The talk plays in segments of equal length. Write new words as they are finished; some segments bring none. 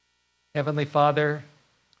Heavenly Father,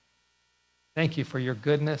 thank you for your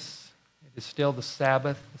goodness. It is still the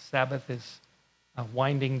Sabbath. The Sabbath is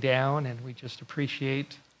winding down, and we just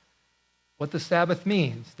appreciate what the Sabbath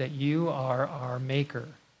means, that you are our maker.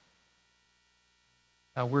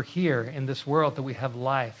 We're here in this world that we have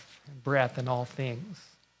life and breath and all things.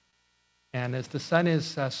 And as the sun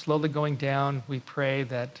is slowly going down, we pray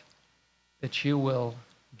that you will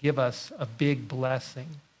give us a big blessing.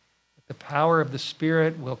 That the power of the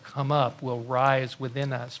Spirit will come up, will rise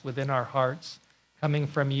within us, within our hearts, coming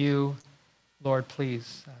from you. Lord,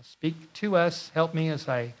 please speak to us. Help me as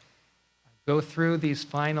I go through this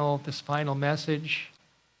final message.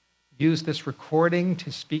 Use this recording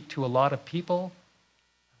to speak to a lot of people.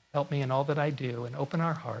 Help me in all that I do and open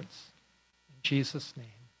our hearts. In Jesus' name.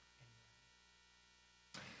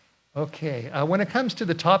 Okay, when it comes to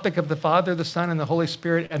the topic of the Father, the Son, and the Holy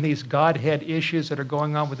Spirit and these Godhead issues that are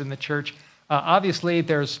going on within the church, obviously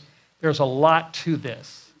there's a lot to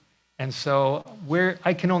this. And so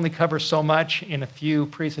I can only cover so much in a few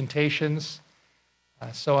presentations.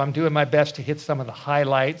 So I'm doing my best to hit some of the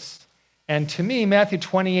highlights. And to me, Matthew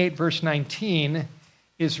 28, verse 19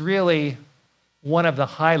 is really one of the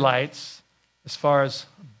highlights as far as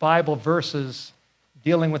Bible verses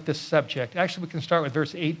dealing with this subject. Actually, we can start with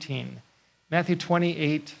verse 18. Matthew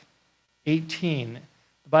 28, 18.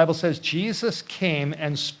 The Bible says, Jesus came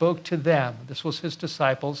and spoke to them. This was his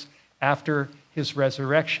disciples after his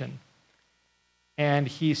resurrection. And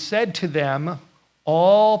he said to them,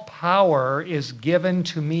 all power is given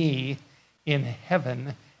to me in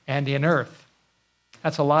heaven and in earth.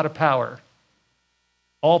 That's a lot of power.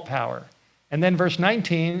 All power. And then verse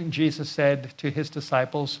 19, Jesus said to his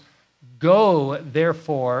disciples, go,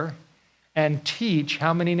 therefore, and teach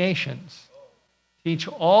how many nations? Teach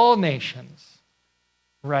all nations,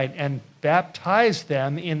 right? And baptize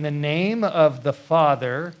them in the name of the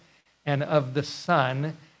Father and of the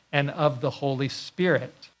Son and of the Holy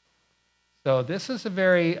Spirit. So this is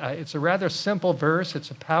it's a rather simple verse.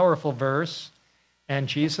 It's a powerful verse. And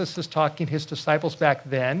Jesus is talking to his disciples back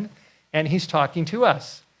then, and he's talking to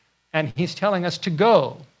us. And he's telling us to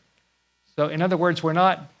go. So in other words, we're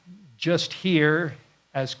not just here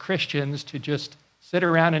as Christians to just sit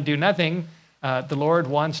around and do nothing. The Lord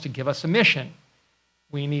wants to give us a mission.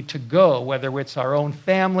 We need to go, whether it's our own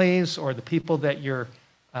families or the people that you're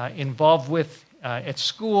involved with at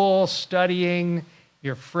school, studying,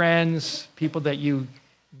 your friends, people that you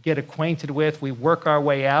get acquainted with. We work our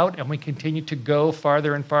way out, and we continue to go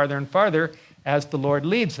farther and farther and farther as the Lord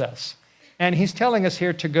leads us. And he's telling us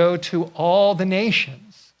here to go to all the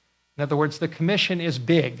nations. In other words, the commission is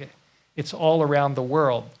big. It's all around the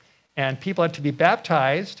world. And people are to be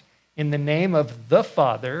baptized in the name of the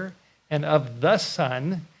Father and of the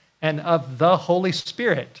Son and of the Holy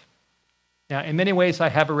Spirit. Now, in many ways, I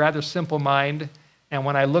have a rather simple mind. And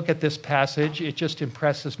when I look at this passage, it just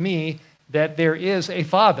impresses me that there is a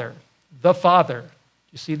Father, the Father. Do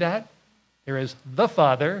you see that? There is the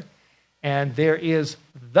Father. And there is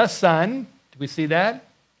the Son. Do we see that?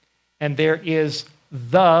 And there is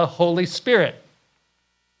the Holy Spirit.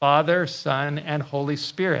 Father, Son, and Holy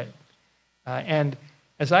Spirit. And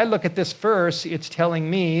as I look at this verse, it's telling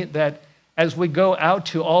me that as we go out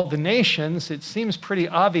to all the nations, it seems pretty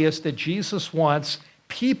obvious that Jesus wants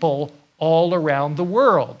people all around the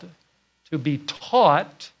world to be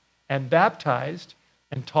taught and baptized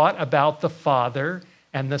and taught about the Father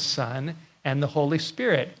and the Son and the Holy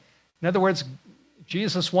Spirit. In other words,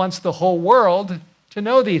 Jesus wants the whole world to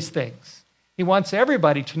know these things. He wants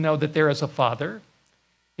everybody to know that there is a Father.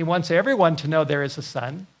 He wants everyone to know there is a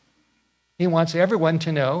Son. He wants everyone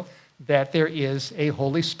to know that there is a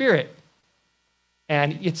Holy Spirit.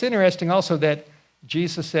 And it's interesting also that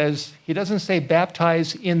Jesus says, he doesn't say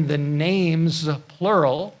baptize in the names,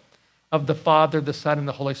 plural, of the Father, the Son, and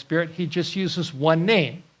the Holy Spirit. He just uses one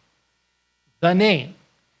name, the name.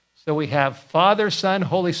 So we have Father, Son,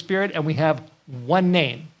 Holy Spirit, and we have one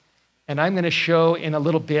name. And I'm going to show in a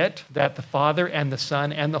little bit that the Father and the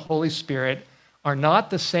Son and the Holy Spirit are not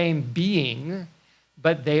the same being,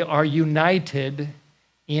 but they are united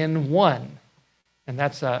in one. And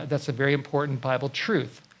that's a very important Bible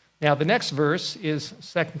truth. Now, the next verse is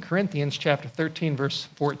 2 Corinthians chapter 13, verse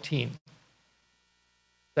 14.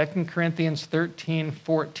 2 Corinthians 13,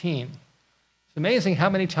 14. It's amazing how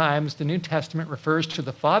many times the New Testament refers to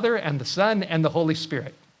the Father and the Son and the Holy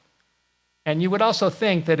Spirit. And you would also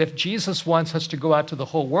think that if Jesus wants us to go out to the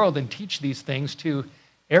whole world and teach these things to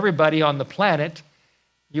everybody on the planet,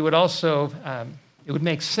 you would also, it would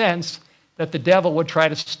make sense that the devil would try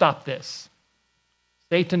to stop this.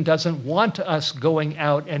 Satan doesn't want us going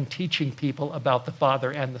out and teaching people about the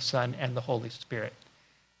Father and the Son and the Holy Spirit.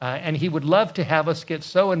 And he would love to have us get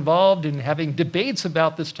so involved in having debates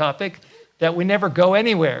about this topic that we never go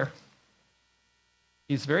anywhere.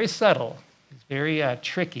 He's very subtle. He's very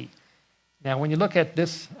tricky. Now, when you look at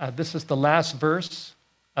this, this is the last verse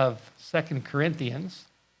of 2 Corinthians.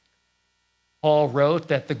 Paul wrote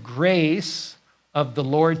that the grace of the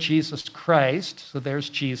Lord Jesus Christ, so there's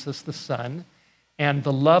Jesus the Son, and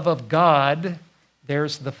the love of God,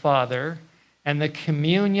 there's the Father, and the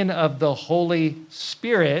communion of the Holy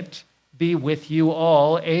Spirit be with you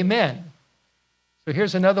all. Amen. So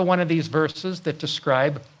here's another one of these verses that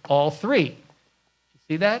describe all three. You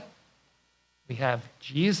see that? We have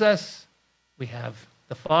Jesus, we have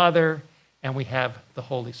the Father, and we have the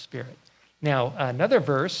Holy Spirit. Now, another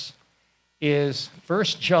verse is 1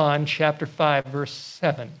 John chapter 5, verse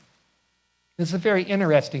 7. This is a very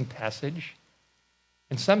interesting passage.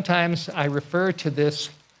 And sometimes I refer to this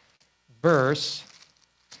verse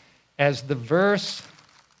as the verse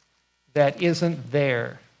that isn't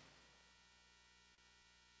there.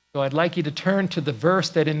 So I'd like you to turn to the verse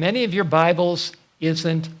that in many of your Bibles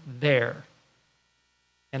isn't there.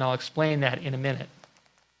 And I'll explain that in a minute.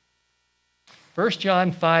 1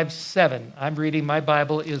 John 5, 7. I'm reading, my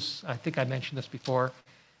Bible is, I think I mentioned this before.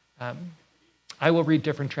 I will read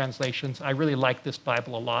different translations. I really like this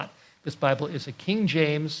Bible a lot. This Bible is a King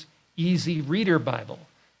James Easy Reader Bible.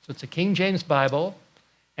 So it's a King James Bible,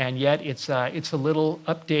 and yet it's a little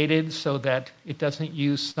updated so that it doesn't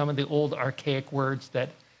use some of the old archaic words that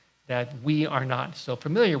we are not so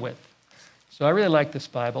familiar with. So I really like this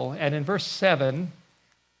Bible. And in verse 7,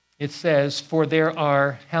 it says, for there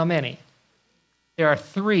are how many? There are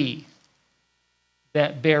three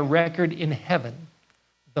that bear record in heaven.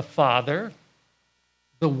 The Father,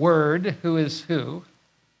 the Word, who is who?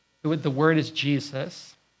 The Word is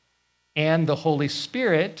Jesus, and the Holy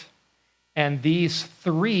Spirit, and these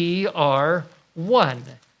three are one.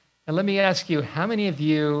 And let me ask you, how many of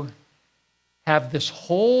you have this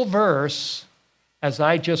whole verse as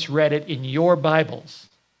I just read it in your Bibles?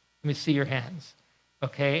 Let me see your hands.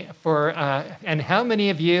 Okay, and how many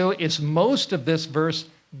of you is most of this verse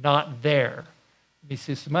not there? Let me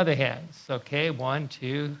see some other hands. Okay, 1,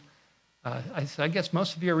 2. I guess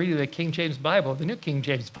most of you are reading the King James Bible, the New King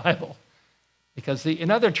James Bible, because in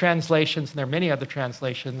other translations, and there are many other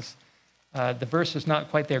translations, the verse is not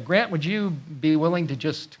quite there. Grant, would you be willing to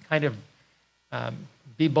just kind of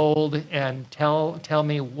be bold and tell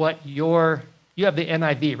me what you have the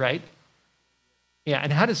NIV, right? Yeah,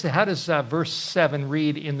 and how does verse 7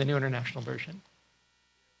 read in the New International Version?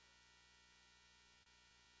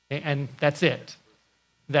 Okay, and that's it.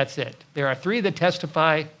 That's it. There are three that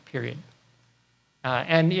testify, period.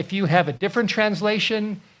 And if you have a different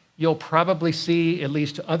translation, you'll probably see at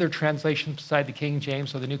least other translations beside the King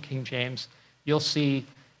James or the New King James. You'll see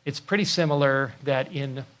it's pretty similar that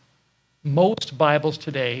in most Bibles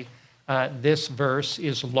today, this verse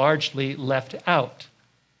is largely left out.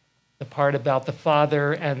 The part about the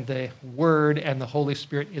Father and the Word and the Holy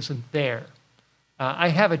Spirit isn't there. I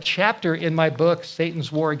have a chapter in my book,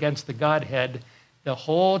 Satan's War Against the Godhead.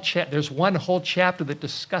 There's one whole chapter that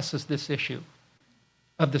discusses this issue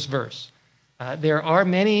of this verse. There are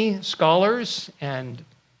many scholars and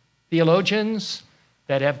theologians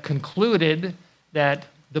that have concluded that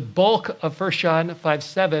the bulk of 1 John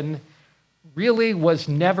 5:7 really was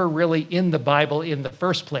never really in the Bible in the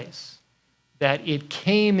first place. That it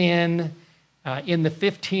came in the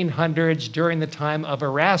 1500s during the time of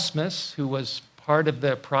Erasmus, who was part of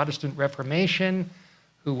the Protestant Reformation,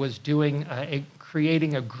 who was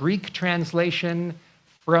creating a Greek translation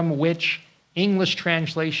from which English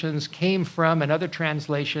translations came from and other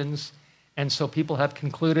translations. And so people have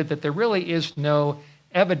concluded that there really is no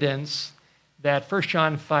evidence that 1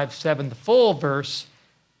 John 5:7, the full verse,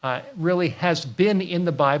 really has been in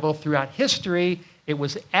the Bible throughout history. It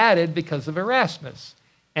was added because of Erasmus.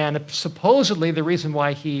 And supposedly the reason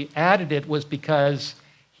why he added it was because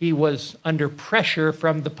he was under pressure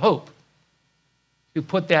from the Pope to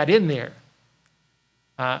put that in there.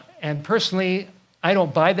 And personally, I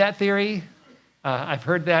don't buy that theory. I've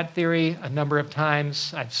heard that theory a number of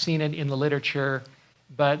times. I've seen it in the literature.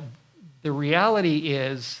 But the reality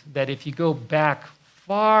is that if you go back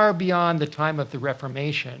far beyond the time of the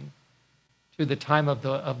Reformation to the time of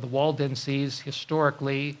the Waldenses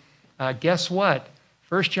historically, guess what?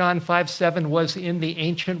 1 John 5:7 was in the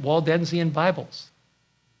ancient Waldensian Bibles.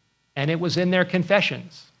 And it was in their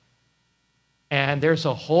confessions. And there's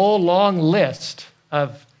a whole long list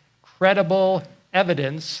of credible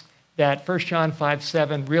evidence that 1 John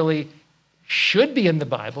 5:7 really should be in the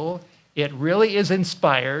Bible. It really is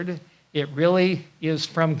inspired. It really is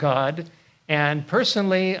from God. And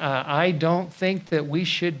personally, I don't think that we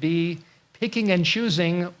should be picking and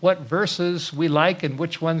choosing what verses we like and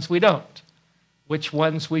which ones we don't, which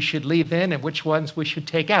ones we should leave in and which ones we should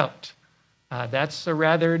take out. That's a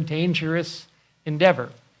rather dangerous endeavor.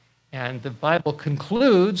 And the Bible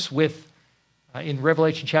concludes with, in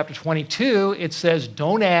Revelation chapter 22, it says,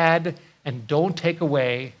 don't add and don't take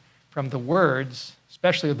away from the words,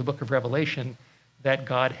 especially of the book of Revelation, that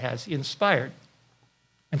God has inspired.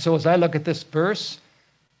 And so as I look at this verse,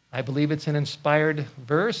 I believe it's an inspired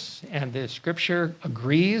verse, and the scripture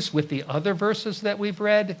agrees with the other verses that we've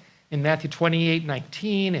read in Matthew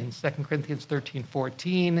 28:19 and 2 Corinthians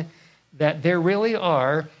 13:14, that there really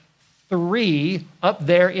are three up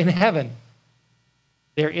there in heaven.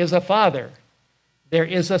 There is a Father, there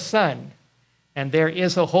is a Son, and there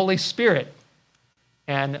is a Holy Spirit.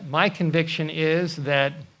 And my conviction is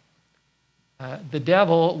that the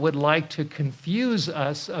devil would like to confuse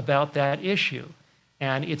us about that issue.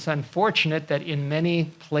 And it's unfortunate that in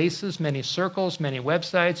many places, many circles, many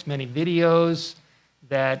websites, many videos,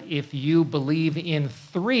 that if you believe in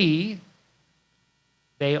three,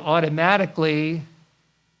 they automatically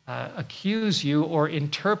accuse you or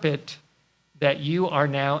interpret that you are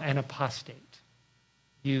now an apostate.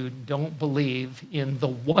 You don't believe in the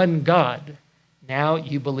one God. Now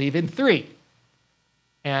you believe in three.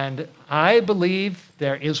 And I believe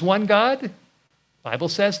there is one God. The Bible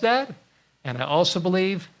says that. And I also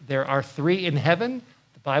believe there are three in heaven.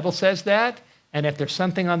 The Bible says that. And if there's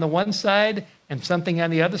something on the one side and something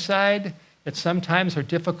on the other side that sometimes are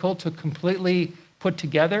difficult to completely put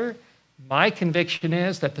together, my conviction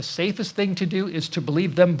is that the safest thing to do is to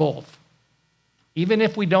believe them both, even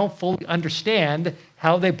if we don't fully understand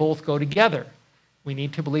how they both go together. We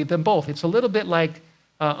need to believe them both. It's a little bit like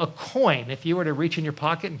a coin. If you were to reach in your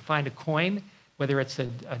pocket and find a coin, whether it's a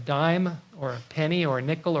dime or a penny or a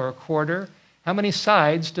nickel or a quarter, how many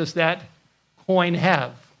sides does that coin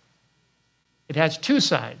have? It has two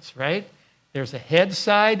sides, right? There's a head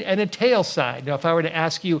side and a tail side. Now, if I were to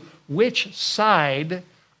ask you which side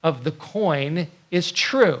of the coin is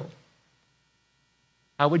true,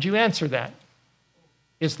 how would you answer that?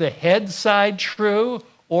 Is the head side true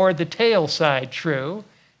or the tail side true?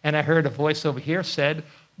 And I heard a voice over here said,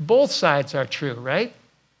 both sides are true, right?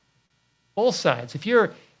 Both sides. If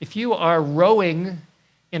you are rowing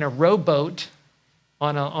in a rowboat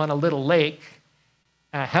on a little lake,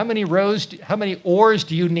 how many oars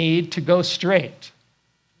do you need to go straight?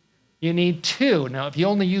 You need two. Now, if you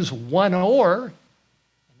only use one oar,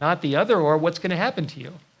 not the other oar, what's going to happen to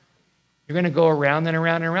you? You're going to go around and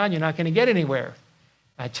around and around. You're not going to get anywhere.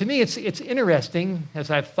 To me, it's interesting, as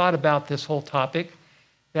I've thought about this whole topic,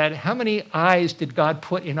 that how many eyes did God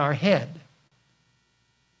put in our head?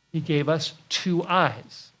 He gave us two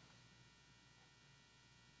eyes.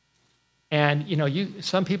 And,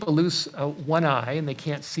 some people lose one eye and they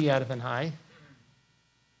can't see out of an eye.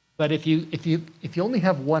 But if you only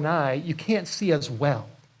have one eye, you can't see as well.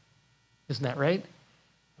 Isn't that right?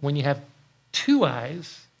 When you have two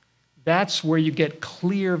eyes, that's where you get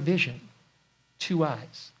clear vision. Two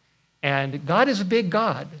eyes. And God is a big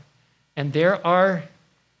God. And there are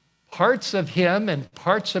parts of him and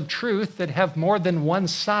parts of truth that have more than one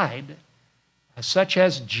side, such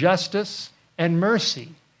as justice and mercy,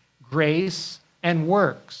 grace and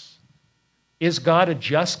works. Is God a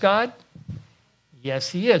just God?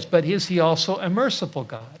 Yes, he is. But is he also a merciful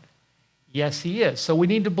God? Yes, he is. So we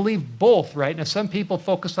need to believe both, right? Now, some people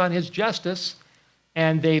focus on his justice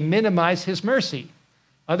and they minimize his mercy.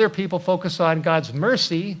 Other people focus on God's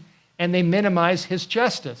mercy and they minimize his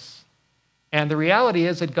justice. And the reality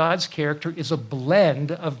is that God's character is a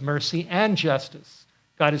blend of mercy and justice.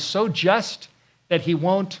 God is so just that he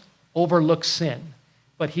won't overlook sin,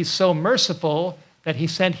 but he's so merciful that he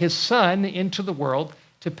sent his Son into the world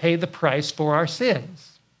to pay the price for our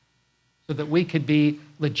sins so that we could be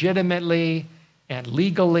legitimately and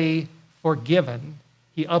legally forgiven.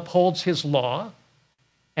 He upholds his law,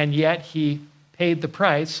 and yet he paid the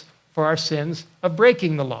price for our sins of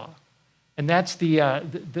breaking the law. And that's the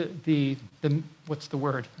what's the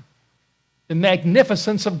word? The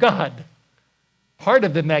magnificence of God. Part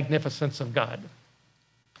of the magnificence of God.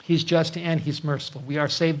 He's just and he's merciful. We are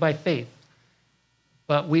saved by faith.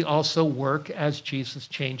 But we also work as Jesus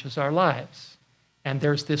changes our lives. And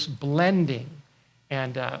there's this blending.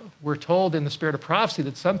 And we're told in the spirit of prophecy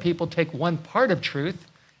that some people take one part of truth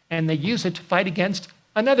and they use it to fight against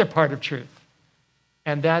another part of truth.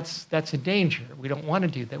 And that's a danger. We don't want to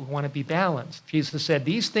do that. We want to be balanced. Jesus said,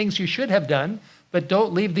 these things you should have done, but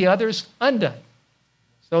don't leave the others undone.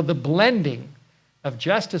 So the blending of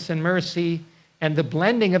justice and mercy and the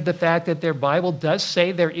blending of the fact that their Bible does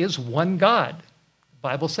say there is one God. The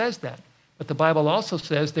Bible says that. But the Bible also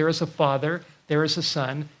says there is a Father, there is a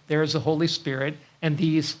Son, there is a Holy Spirit, and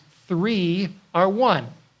these three are one.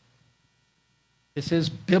 This is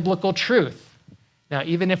biblical truth. Now,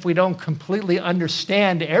 even if we don't completely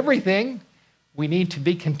understand everything, we need to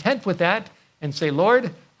be content with that and say,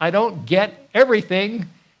 Lord, I don't get everything,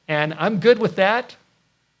 and I'm good with that.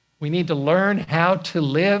 We need to learn how to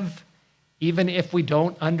live even if we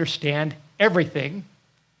don't understand everything,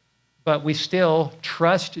 but we still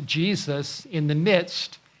trust Jesus in the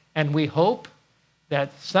midst, and we hope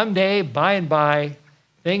that someday, by and by,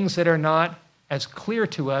 things that are not as clear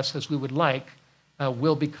to us as we would like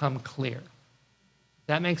will become clear. Does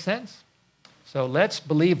that make sense? So let's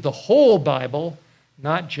believe the whole Bible,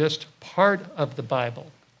 not just part of the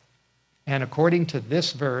Bible. And according to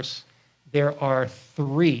this verse, there are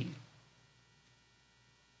three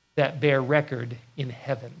that bear record in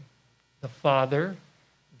heaven: the Father,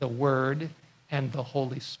 the Word, and the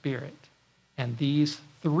Holy Spirit. And these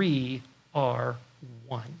three are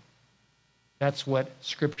one. That's what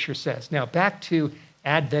Scripture says. Now, back to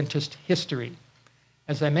Adventist history.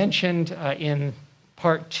 As I mentioned in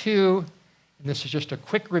part 2, and this is just a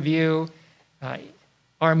quick review,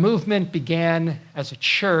 our movement began as a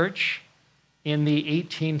church in the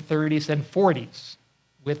 1830s and 40s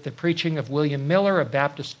with the preaching of William Miller, a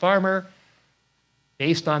Baptist farmer,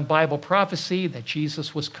 based on Bible prophecy that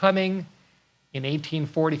Jesus was coming. In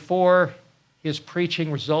 1844, his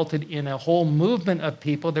preaching resulted in a whole movement of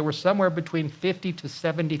people. There were somewhere between 50 to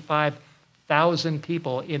 75,000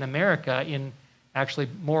 people in America, in actually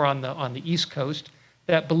more on the East Coast,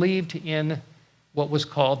 that believed in what was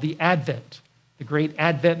called the Advent, the great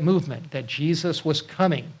Advent movement, that Jesus was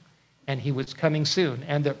coming, and he was coming soon.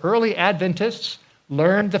 And the early Adventists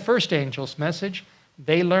learned the first angel's message.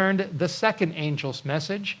 They learned the second angel's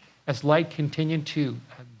message as light continued to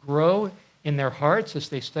grow in their hearts as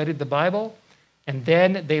they studied the Bible. And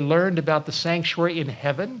then they learned about the sanctuary in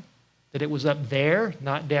heaven, that it was up there,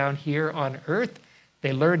 not down here on earth.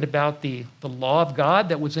 They learned about the law of God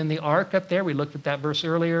that was in the ark up there. We looked at that verse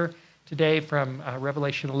earlier today from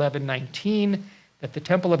Revelation 11:19, that the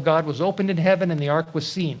temple of God was opened in heaven and the ark was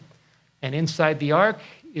seen. And inside the ark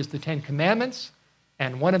is the Ten Commandments.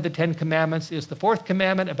 And one of the Ten Commandments is the fourth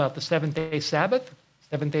commandment about the seventh-day Sabbath.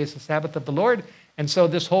 7 days is the Sabbath of the Lord. And so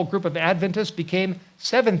this whole group of Adventists became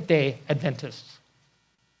Seventh-day Adventists.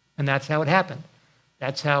 And that's how it happened.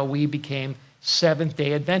 That's how we became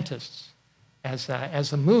Seventh-day Adventists as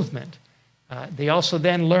a movement. They also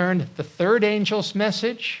then learned the third angel's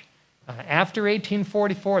message after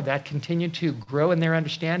 1844. That continued to grow in their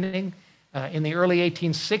understanding. In the early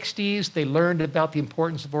 1860s, they learned about the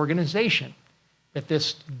importance of organization, that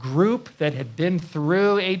this group that had been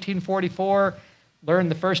through 1844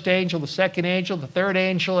 learned the first angel, the second angel, the third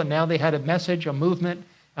angel, and now they had a message, a movement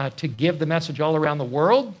to give the message all around the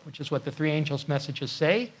world, which is what the three angels' messages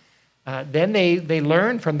say. Then they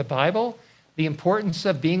learned from the Bible the importance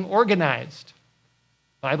of being organized.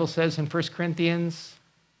 The Bible says in 1 Corinthians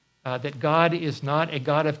that God is not a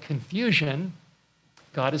God of confusion.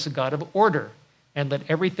 God is a God of order, and let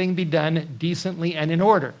everything be done decently and in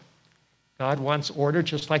order. God wants order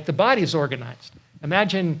just like the body is organized.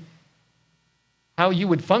 Imagine how you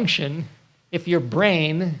would function if your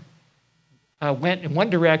brain went in one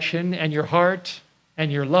direction and your heart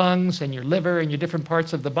and your lungs and your liver and your different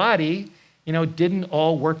parts of the body, didn't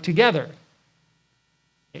all work together.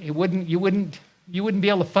 You wouldn't be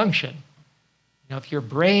able to function. If your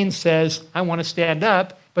brain says, I want to stand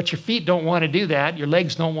up, but your feet don't want to do that, your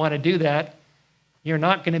legs don't want to do that, you're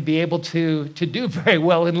not going to be able to do very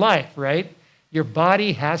well in life, right? Your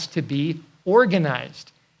body has to be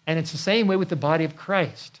organized. And it's the same way with the body of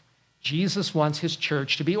Christ. Jesus wants his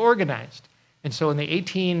church to be organized. And so in the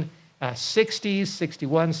 1860s,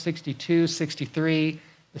 61, 62, 63,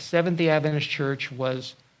 the Seventh-day Adventist Church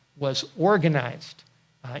was organized.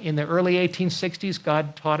 In the early 1860s,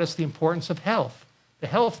 God taught us the importance of health, the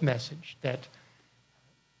health message that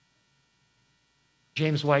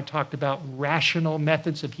James White talked about, rational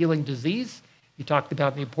methods of healing disease. He talked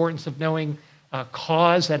about the importance of knowing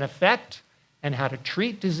cause and effect and how to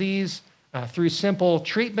treat disease through simple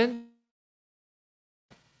treatment.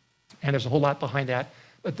 And there's a whole lot behind that.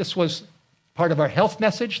 But this was part of our health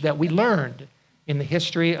message that we learned in the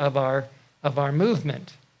history of our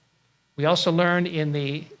movement. We also learned in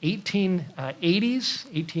the 1880s,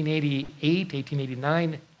 1888,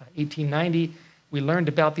 1889, 1890, we learned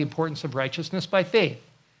about the importance of righteousness by faith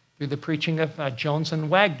through the preaching of Jones and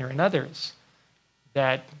Wagner and others,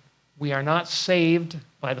 that we are not saved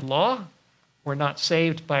by the law, we're not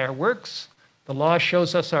saved by our works. The law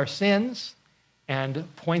shows us our sins and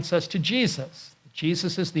points us to Jesus.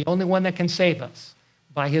 Jesus is the only one that can save us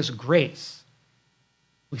by his grace.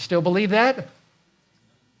 We still believe that?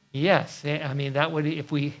 Yes. I mean, that would,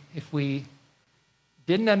 if we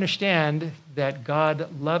didn't understand that God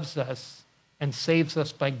loves us and saves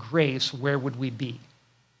us by grace, where would we be?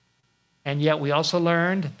 And yet we also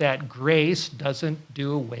learned that grace doesn't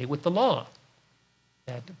do away with the law.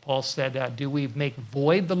 That Paul said, do we make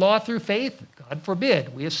void the law through faith? God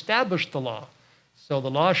forbid. We established the law. So the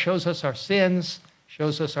law shows us our sins,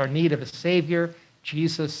 shows us our need of a Savior.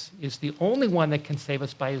 Jesus is the only one that can save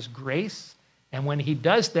us by his grace. And when he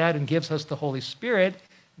does that and gives us the Holy Spirit,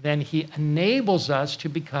 then he enables us to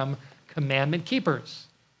become commandment keepers.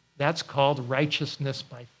 That's called righteousness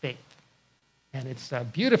by faith. And it's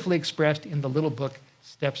beautifully expressed in the little book,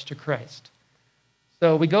 Steps to Christ.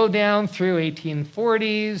 So we go down through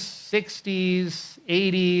 1840s, 60s,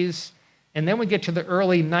 80s, and then we get to the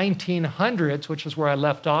early 1900s, which is where I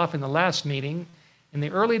left off in the last meeting. In the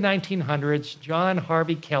early 1900s, John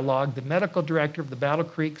Harvey Kellogg, the medical director of the Battle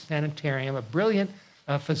Creek Sanitarium, a brilliant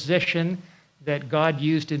physician that God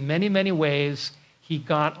used in many, many ways, he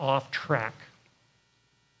got off track.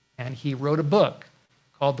 And he wrote a book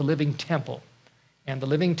called The Living Temple. And the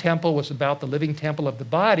living temple was about the living temple of the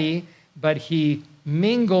body, but he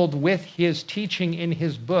mingled with his teaching in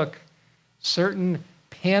his book certain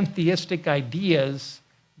pantheistic ideas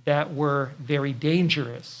that were very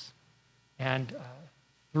dangerous. And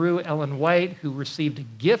through Ellen White, who received a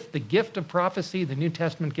gift, the gift of prophecy, the New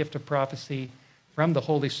Testament gift of prophecy from the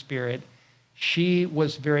Holy Spirit, she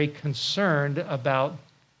was very concerned about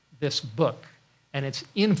this book and its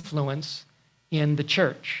influence in the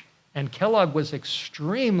church. And Kellogg was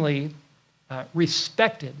extremely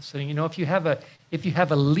respected. So, you know, if you have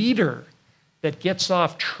a leader that gets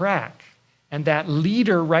off track and that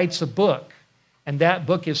leader writes a book and that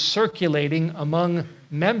book is circulating among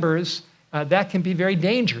members, that can be very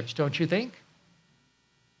dangerous, don't you think?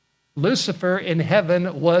 Lucifer in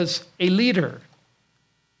heaven was a leader.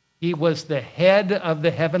 He was the head of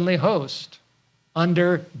the heavenly host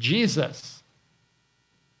under Jesus.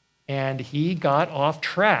 And he got off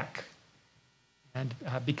track. And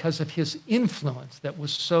because of his influence that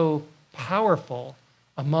was so powerful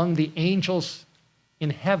among the angels in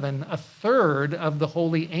heaven, a third of the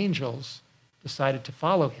holy angels decided to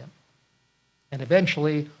follow him. And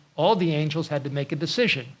eventually, all the angels had to make a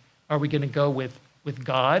decision. Are we going to go with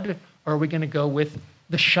God, or are we going to go with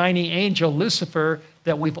the shiny angel, Lucifer,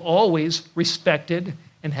 that we've always respected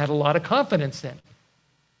and had a lot of confidence in?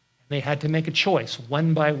 They had to make a choice,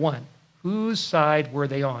 one by one. Whose side were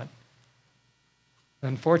they on?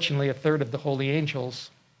 Unfortunately, a third of the holy angels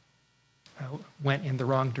went in the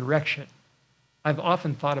wrong direction. I've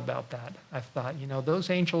often thought about that. I've thought, you know, those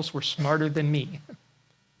angels were smarter than me.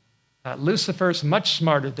 Lucifer's much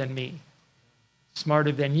smarter than me,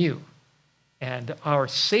 smarter than you. And our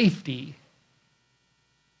safety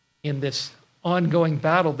in this ongoing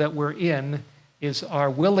battle that we're in is our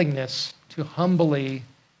willingness to humbly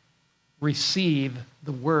receive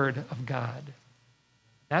the word of God.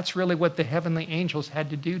 That's really what the heavenly angels had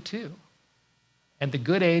to do too. And the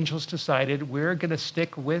good angels decided, we're going to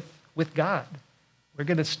stick with God. We're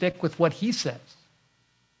going to stick with what he says,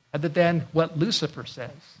 rather than what Lucifer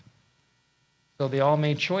says. So they all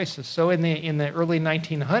made choices. So in the early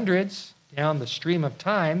 1900s, down the stream of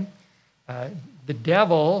time, the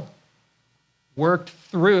devil worked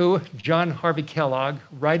through John Harvey Kellogg,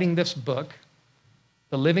 writing this book,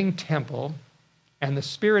 The Living Temple, and the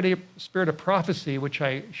spirit of prophecy, which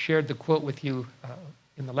I shared the quote with you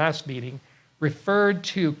in the last meeting, referred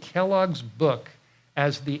to Kellogg's book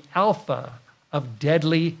as the alpha of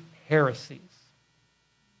deadly heresies.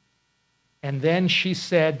 And then she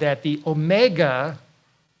said that the omega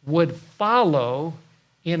would follow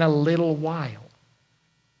in a little while.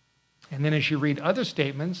 And then as you read other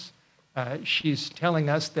statements, she's telling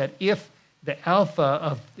us that if the alpha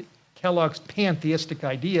of Kellogg's pantheistic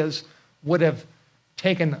ideas would have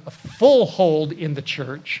taken a full hold in the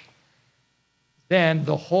church, then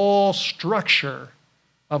the whole structure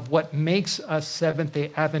of what makes us Seventh-day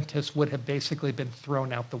Adventists would have basically been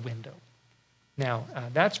thrown out the window. Now,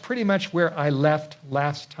 that's pretty much where I left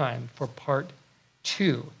last time for part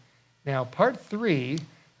 2. Now, part 3,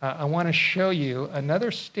 I want to show you another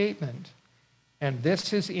statement, and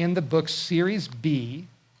this is in the book Series B,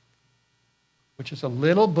 which is a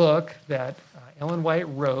little book that Ellen White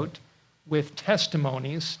wrote with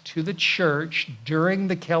testimonies to the church during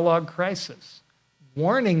the Kellogg crisis,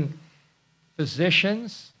 warning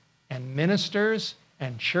physicians and ministers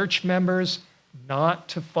and church members not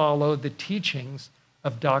to follow the teachings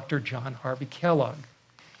of Dr. John Harvey Kellogg.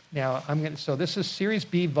 Now, so this is Series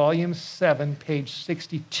B, Volume 7, page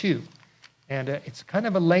 62. And it's kind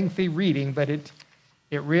of a lengthy reading, but it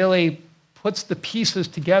really puts the pieces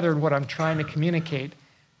together in what I'm trying to communicate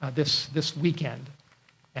this weekend.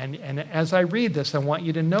 And as I read this, I want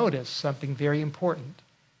you to notice something very important,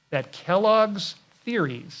 that Kellogg's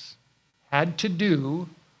theories had to do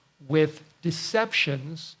with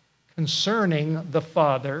deceptions concerning the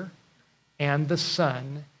Father and the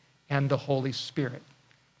Son and the Holy Spirit.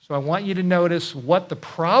 So I want you to notice what the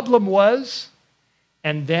problem was,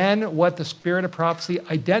 and then what the spirit of prophecy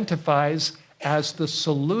identifies as the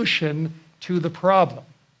solution to the problem.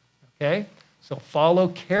 Okay? So follow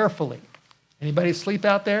carefully. Anybody asleep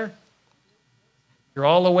out there? You're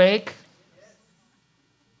all awake?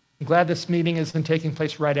 I'm glad this meeting isn't taking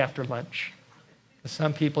place right after lunch.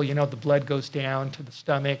 Some people, the blood goes down to the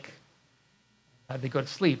stomach. They go to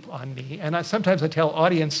sleep on me. And sometimes I tell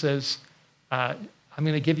audiences, I'm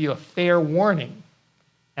going to give you a fair warning.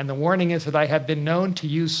 And the warning is that I have been known to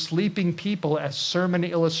use sleeping people as sermon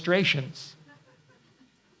illustrations.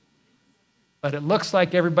 But it looks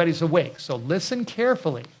like everybody's awake. So listen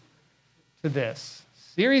carefully to this.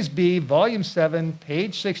 Series B, Volume 7,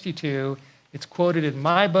 page 62. It's quoted in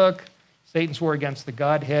my book, Satan's War Against the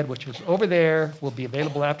Godhead, which is over there, will be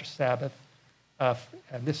available after Sabbath.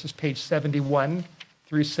 And this is page 71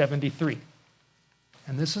 through 73.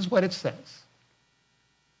 And this is what it says.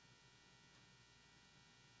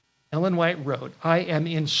 Ellen White wrote, I am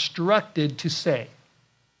instructed to say,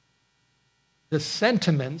 the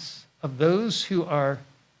sentiments of those who are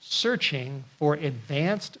searching for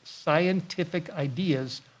advanced scientific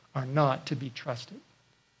ideas are not to be trusted.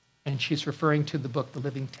 And she's referring to the book, The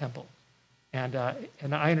Living Temple. And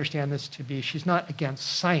I understand this to be, she's not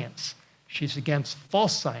against science. She's against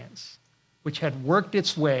false science, which had worked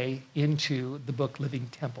its way into the book, Living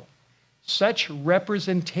Temple. Such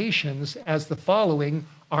representations as the following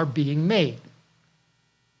are being made.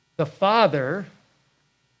 The Father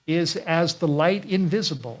is as the light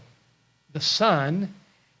invisible. The Son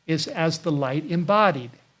is as the light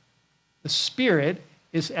embodied. The Spirit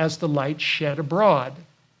is as the light shed abroad.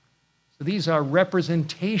 So these are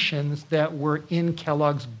representations that were in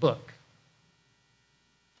Kellogg's book.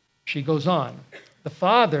 She goes on. The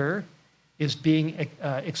Father is being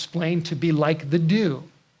explained to be like the dew,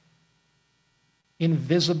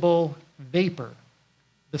 invisible vapor.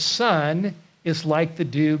 The Son is like the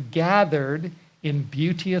dew gathered in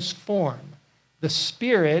beauteous form. The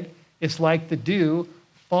Spirit is like the dew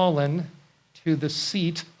fallen to the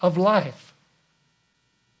seat of life.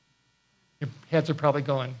 Your heads are probably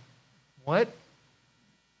going, what?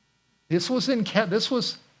 This was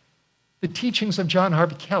the teachings of John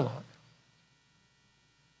Harvey Kellogg.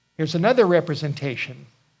 Here's another representation.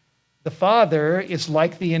 The Father is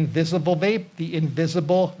like the invisible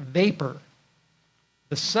vapor.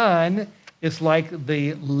 The Son is like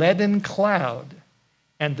the leaden cloud,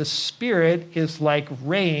 and the Spirit is like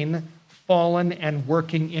rain fallen and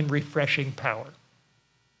working in refreshing power.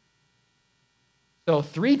 So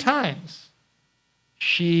 3 times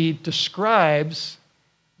she describes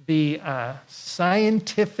the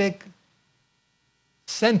scientific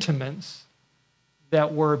sentiments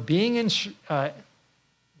that were being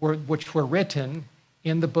which were written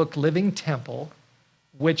in the book Living Temple,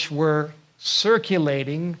 which were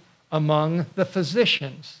circulating among the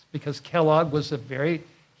physicians, because Kellogg was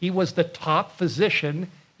he was the top physician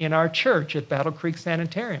in our church at Battle Creek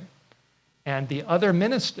Sanitarium. And the other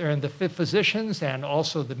the physicians and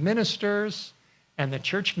also the ministers and the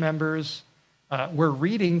church members were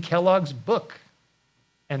reading Kellogg's book.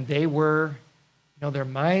 And they were, their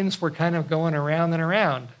minds were kind of going around and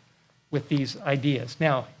around with these ideas.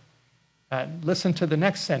 Now, listen to the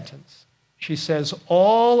next sentence. She says,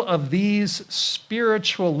 all of these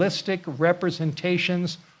spiritualistic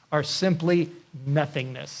representations are simply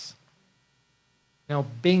nothingness. Now,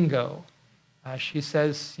 bingo. She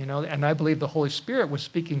says, and I believe the Holy Spirit was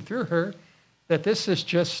speaking through her, that this is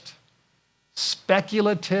just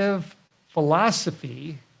speculative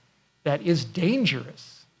philosophy that is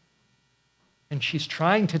dangerous. And she's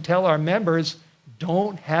trying to tell our members,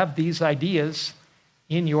 don't have these ideas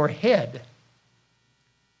in your head.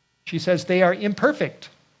 She says they are imperfect.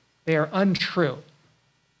 They are untrue.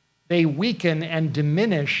 They weaken and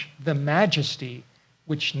diminish the majesty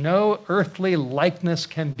which no earthly likeness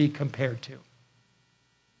can be compared to.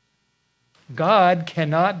 God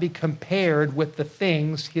cannot be compared with the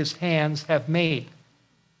things his hands have made.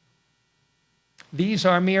 These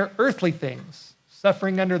are mere earthly things,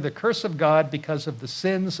 suffering under the curse of God because of the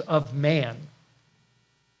sins of man.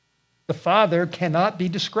 The Father cannot be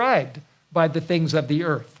described, by the things of the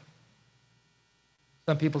earth.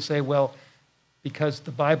 Some people say, well, because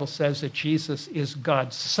the Bible says that Jesus is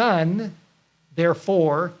God's Son,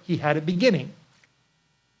 therefore he had a beginning.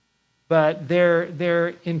 But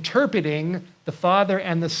they're interpreting the Father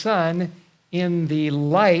and the Son in the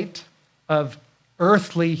light of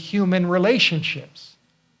earthly human relationships.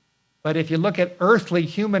 But if you look at earthly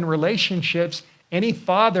human relationships, any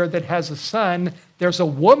father that has a son, there's a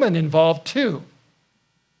woman involved too.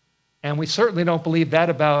 And we certainly don't believe that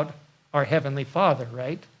about our Heavenly Father,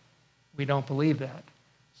 right? We don't believe that.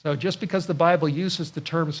 So just because the Bible uses the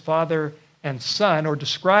terms Father and Son, or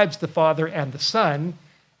describes the Father and the Son,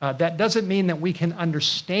 that doesn't mean that we can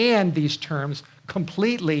understand these terms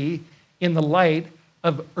completely in the light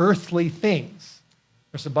of earthly things.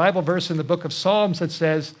 There's a Bible verse in the book of Psalms that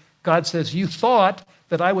says, God says, you thought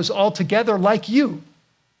that I was altogether like you,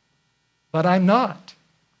 but I'm not.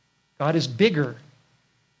 God is bigger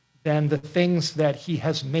than the things that he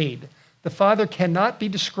has made. The Father cannot be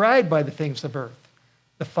described by the things of earth.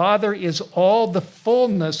 The Father is all the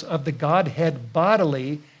fullness of the Godhead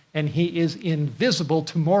bodily, and he is invisible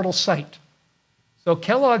to mortal sight. So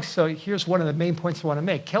here's one of the main points I want to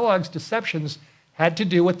make. Kellogg's deceptions had to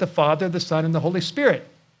do with the Father, the Son, and the Holy Spirit,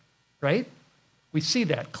 right? We see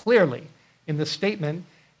that clearly in the statement.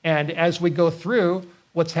 And as we go through,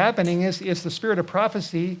 what's happening is the spirit of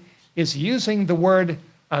prophecy is using the word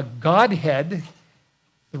Godhead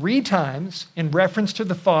 3 times in reference to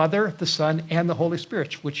the Father, the Son, and the Holy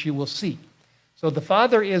Spirit, which you will see. So the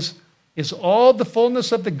Father is all the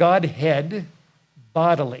fullness of the Godhead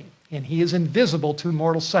bodily, and he is invisible to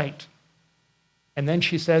mortal sight. And then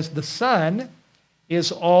she says the Son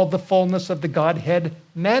is all the fullness of the Godhead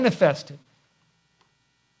manifested.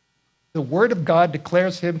 The Word of God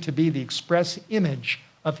declares him to be the express image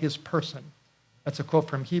of his person. That's a quote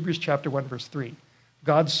from Hebrews chapter 1, verse 3.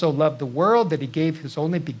 God so loved the world that he gave his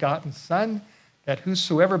only begotten Son, that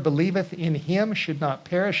whosoever believeth in him should not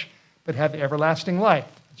perish, but have everlasting life.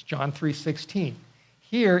 That's John 3:16.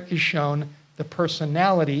 Here is shown the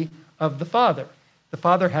personality of the Father. The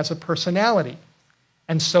Father has a personality,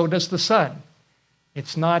 and so does the Son.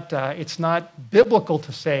 It's not biblical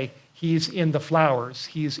to say he's in the flowers,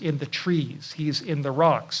 he's in the trees, he's in the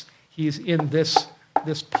rocks, he's in this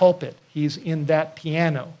pulpit, he's in that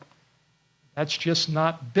piano. That's just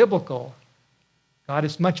not biblical. God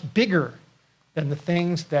is much bigger than the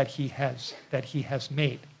things that he has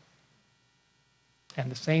made. And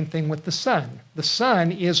the same thing with the Son. The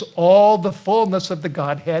Son is all the fullness of the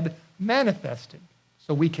Godhead manifested.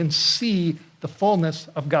 So we can see the fullness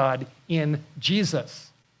of God in Jesus.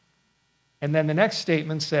 And then the next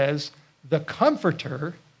statement says, the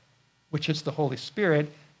Comforter, which is the Holy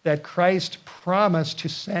Spirit, that Christ promised to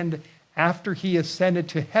send after he ascended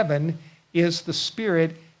to heaven, is the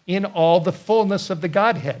Spirit in all the fullness of the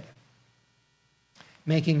Godhead,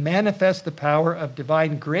 making manifest the power of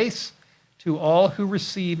divine grace to all who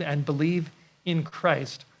receive and believe in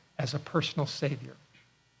Christ as a personal Savior.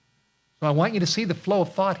 So I want you to see the flow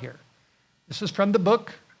of thought here. This is from the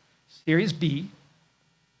book, Series B.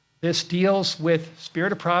 This deals with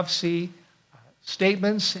spirit of prophecy,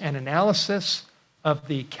 statements and analysis of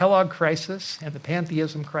the Kellogg crisis and the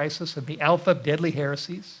pantheism crisis and the alpha of deadly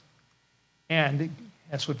heresies. And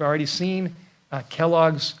as we've already seen,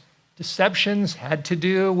 Kellogg's deceptions had to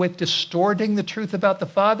do with distorting the truth about the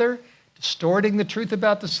Father, distorting the truth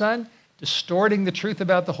about the Son, distorting the truth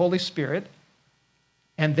about the Holy Spirit.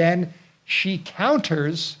 And then she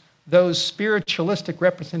counters those spiritualistic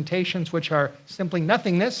representations which are simply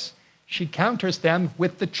nothingness. She counters them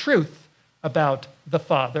with the truth about the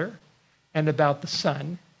Father and about the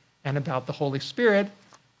Son and about the Holy Spirit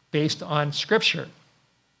based on Scripture.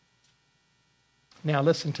 Now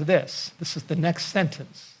listen to this. This is the next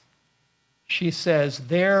sentence. She says,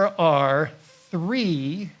 there are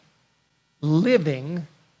 3 living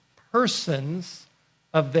persons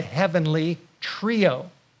of the heavenly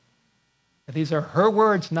trio. These are her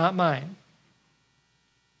words, not mine.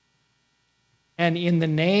 And in the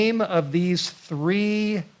name of these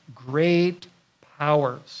 3 great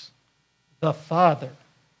powers, the Father,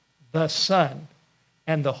 the Son,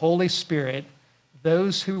 and the Holy Spirit,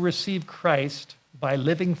 those who receive Christ by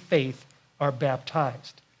living faith are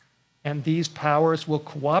baptized. And these powers will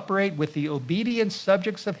cooperate with the obedient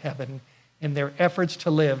subjects of heaven in their efforts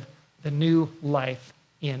to live the new life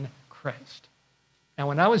in Christ. Now,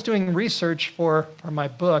 when I was doing research for my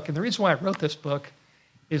book, and the reason why I wrote this book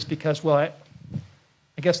is because, well, I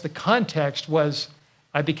guess the context was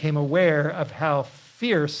I became aware of how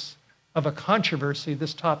fierce of a controversy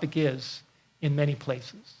this topic is in many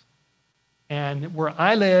places. And where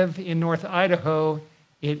I live in North Idaho,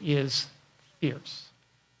 it is fierce.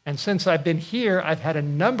 And since I've been here, I've had a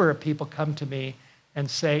number of people come to me and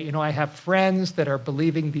say, you know, I have friends that are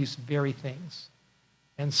believing these very things.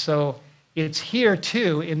 And so it's here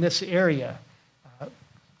too in this area.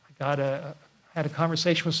 I had a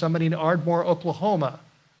conversation with somebody in Ardmore, Oklahoma,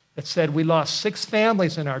 that said we lost 6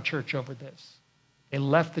 families in our church over this. They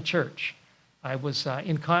left the church. I was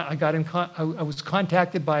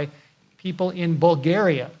contacted by people in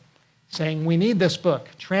Bulgaria saying we need this book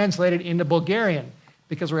translated into Bulgarian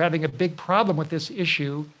because we're having a big problem with this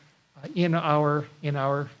issue in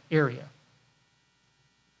our area.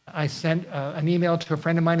 I sent an email to a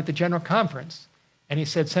friend of mine at the General Conference, and he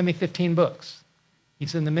said, send me 15 books.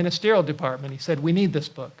 He's in the ministerial department. He said, we need this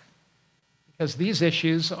book because these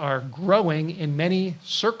issues are growing in many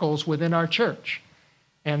circles within our church.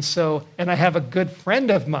 And I have a good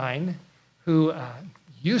friend of mine who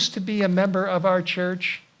used to be a member of our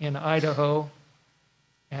church in Idaho,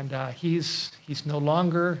 and he's no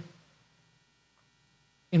longer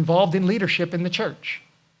involved in leadership in the church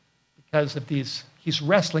because of he's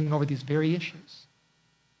wrestling over these very issues.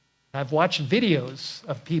 I've watched videos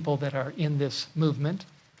of people that are in this movement,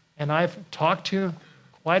 and I've talked to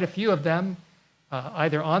quite a few of them,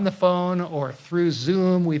 either on the phone or through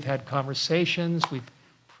Zoom. We've had conversations, we've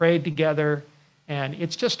prayed together, and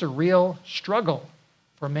it's just a real struggle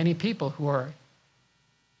for many people who are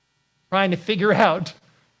trying to figure out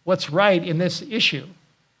what's right in this issue.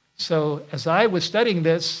 So as I was studying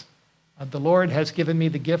this, the Lord has given me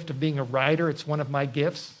the gift of being a writer. It's one of my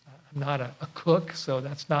gifts. I'm not a cook, so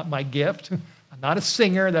that's not my gift. I'm not a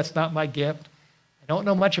singer. That's not my gift. I don't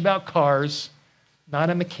know much about cars. Not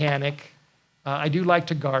a mechanic. I do like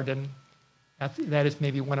to garden. That is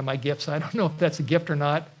maybe one of my gifts. I don't know if that's a gift or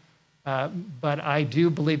not, but I do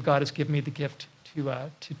believe God has given me the gift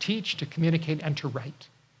to teach, to communicate, and to write.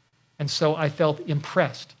 And so I felt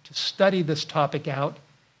impressed to study this topic out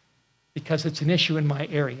because it's an issue in my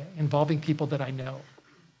area involving people that I know.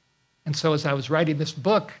 And so as I was writing this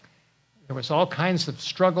book, there was all kinds of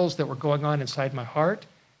struggles that were going on inside my heart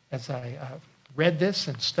as I read this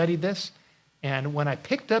and studied this. And when I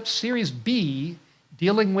picked up Series B,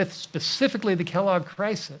 dealing with specifically the Kellogg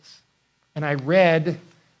crisis, and I read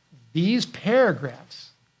these paragraphs,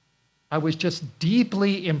 I was just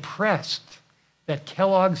deeply impressed that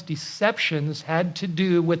Kellogg's deceptions had to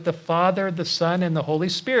do with the Father, the Son, and the Holy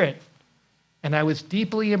Spirit. And I was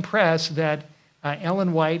deeply impressed that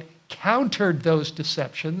Ellen White countered those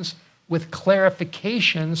deceptions with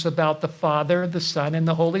clarifications about the Father, the Son, and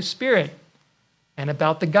the Holy Spirit, and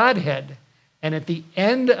about the Godhead. And at the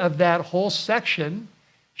end of that whole section,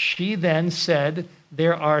 she then said,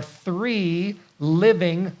 there are 3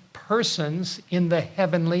 living persons in the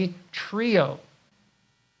heavenly trio.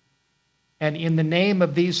 And in the name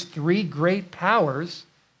of these 3 great powers,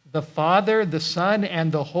 the Father, the Son,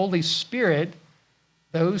 and the Holy Spirit,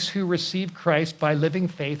 those who receive Christ by living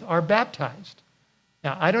faith are baptized.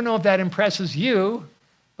 Now, I don't know if that impresses you,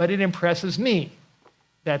 but it impresses me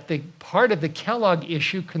that the part of the Kellogg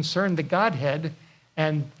issue concerned the Godhead,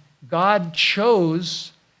 and God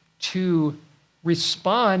chose to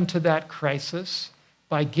respond to that crisis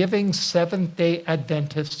by giving Seventh-day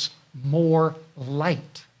Adventists more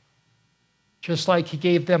light. Just like he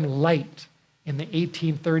gave them light in the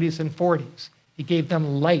 1830s and 40s. He gave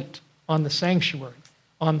them light on the sanctuary,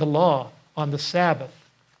 on the law, on the Sabbath,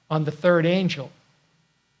 on the third angel,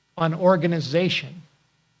 on organization,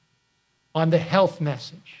 on the health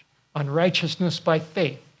message, on righteousness by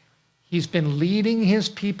faith. He's been leading his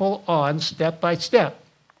people on step by step.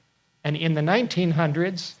 And in the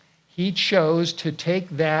 1900s, he chose to take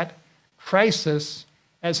that crisis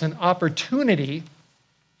as an opportunity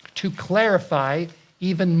to clarify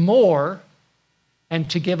even more and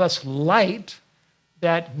to give us light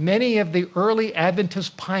that many of the early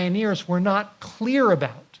Adventist pioneers were not clear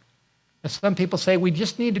about. As some people say, we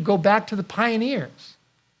just need to go back to the pioneers.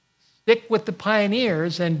 Stick with the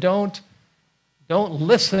pioneers and don't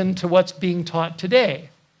listen to what's being taught today.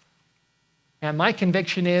 And my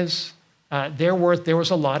conviction is there was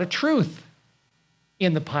a lot of truth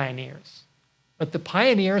in the pioneers. But the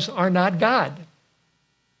pioneers are not God.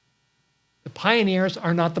 The pioneers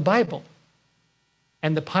are not the Bible.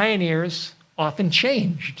 And the pioneers often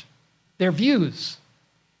changed their views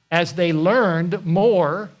as they learned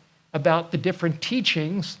more about the different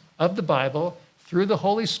teachings of the Bible through the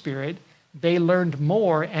Holy Spirit. They learned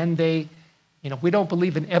more, and we don't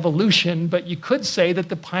believe in evolution, but you could say that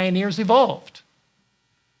the pioneers evolved.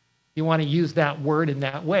 You want to use that word in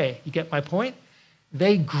that way. You get my point?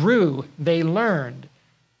 They grew, they learned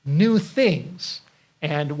new things.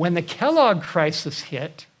 And when the Kellogg crisis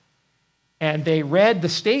hit, And they read the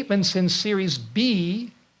statements in Series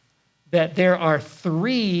B that there are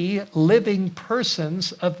three living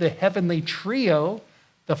persons of the heavenly trio,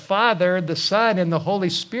 the Father, the Son, and the Holy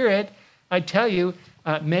Spirit. I tell you,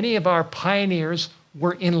 many of our pioneers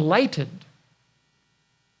were enlightened.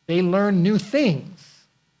 They learned new things.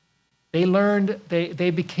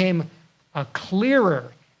 They became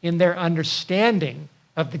clearer in their understanding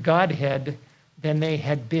of the Godhead than they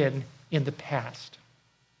had been in the past.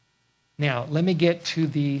 Now, let me get to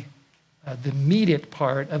the meat it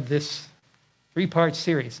part of this three-part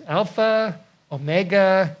series. Alpha,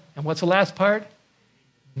 Omega, and what's the last part?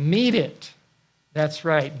 Meet it. That's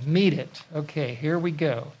right, meet it. Okay, here we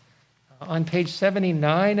go. On page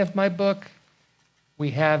 79 of my book,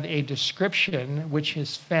 we have a description which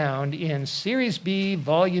is found in Series B,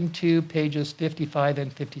 Volume 2, pages 55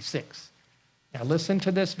 and 56. Now listen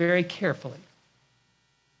to this very carefully.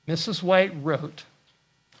 Mrs. White wrote,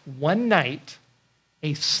 "One night,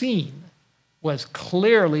 a scene was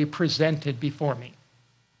clearly presented before me."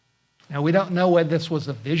 Now, we don't know whether this was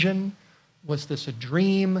a vision, was this a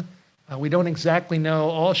dream? We don't exactly know.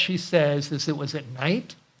 All she says is it was at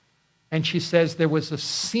night, and she says there was a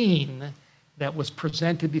scene that was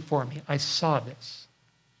presented before me. I saw this.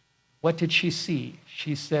 What did she see?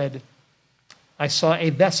 She said, "I saw a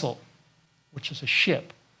vessel," which is a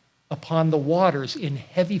ship, "upon the waters in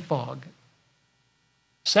heavy fog.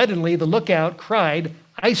 Suddenly, the lookout cried,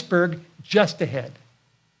 'Iceberg just ahead.'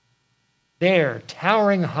 There,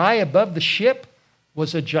 towering high above the ship,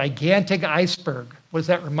 was a gigantic iceberg." What does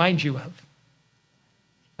that remind you of?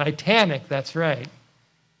 Titanic, that's right.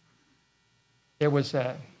 There was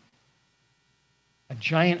a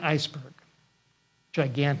giant iceberg,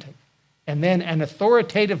 gigantic. And then an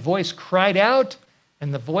authoritative voice cried out,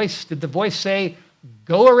 and did the voice say,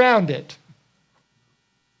 "Go around it"?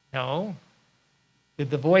 No. Did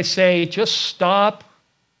the voice say, "Just stop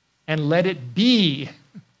and let it be"?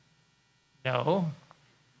 No.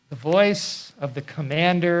 The voice of the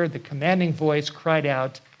commander, the commanding voice, cried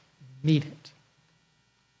out, "Meet it."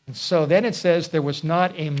 And so then it says there was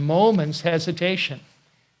not a moment's hesitation.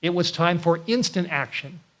 It was time for instant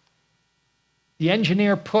action. The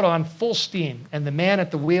engineer put on full steam, and the man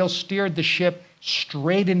at the wheel steered the ship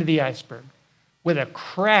straight into the iceberg. With a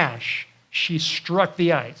crash, she struck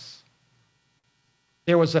the ice.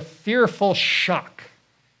 There was a fearful shock,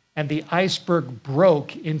 and the iceberg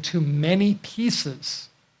broke into many pieces.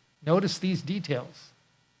 Notice these details.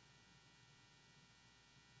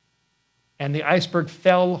 And the iceberg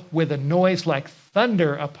fell with a noise like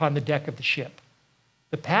thunder upon the deck of the ship.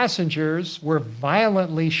 The passengers were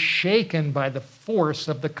violently shaken by the force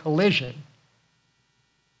of the collision,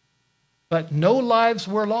 but no lives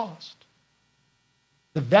were lost.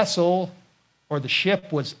 The vessel or the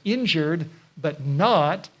ship was injured, but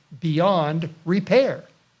not beyond repair.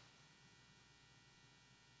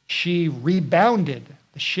 She rebounded.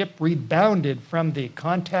 The ship rebounded from the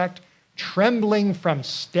contact, trembling from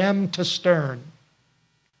stem to stern,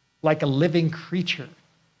 like a living creature.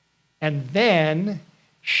 And then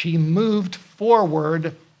she moved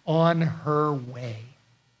forward on her way.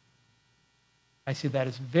 I see that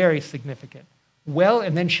as very significant. Well,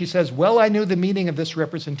 and then she says, "Well, I knew the meaning of this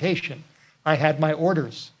representation. I had my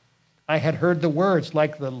orders. I had heard the words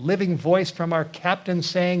like the living voice from our captain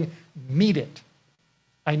saying, 'Meet it.'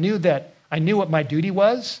 I knew what my duty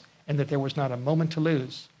was and that there was not a moment to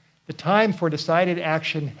lose. The time for decided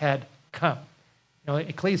action had come." You know,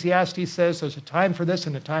 Ecclesiastes says there's a time for this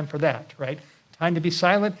and a time for that, right? Time to be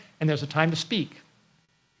silent and there's a time to speak.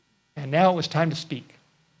 And now it was time to speak.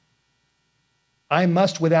 I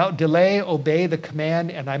must without delay obey the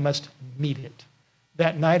command, and I must meet it.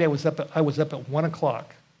 That night I was up at 1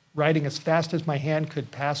 o'clock, writing as fast as my hand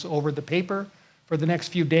could pass over the paper. For the next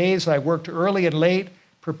few days I worked early and late,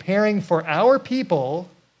 preparing for our people,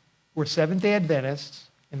 who were Seventh-day Adventists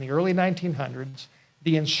in the early 1900s,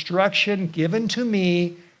 the instruction given to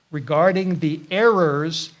me regarding the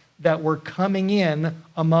errors that were coming in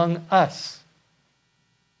among us.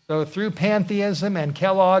 So through pantheism and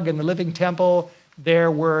Kellogg and the Living Temple,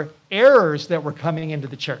 there were errors that were coming into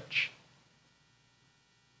the church.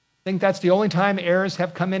 Think that's the only time errors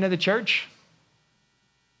have come into the church?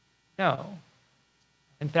 No.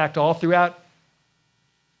 In fact, all throughout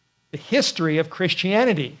the history of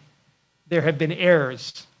Christianity, there have been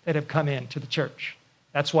errors that have come into the church.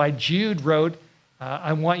 That's why Jude wrote,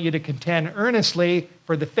 I want you to contend earnestly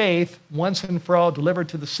for the faith once and for all delivered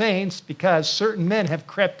to the saints, because certain men have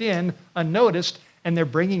crept in unnoticed and they're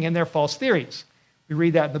bringing in their false theories. We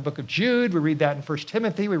read that in the book of Jude. We read that in 1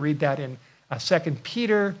 Timothy. We read that in 2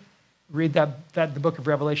 Peter. We read that in the book of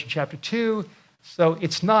Revelation chapter 2. So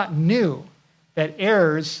it's not new that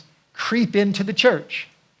errors creep into the church.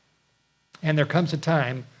 And there comes a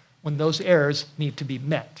time when those errors need to be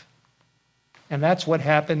met. And that's what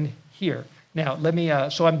happened here. Now,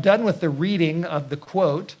 so I'm done with the reading of the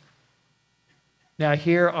quote. Now,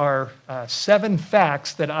 here are 7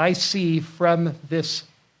 facts that I see from this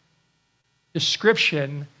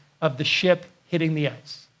description of the ship hitting the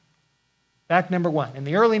ice. Fact number 1, in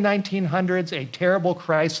the early 1900s, a terrible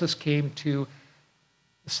crisis came to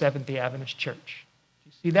the Seventh-day Adventist Church. Do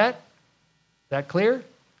you see that? Is that clear?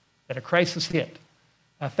 That a crisis hit.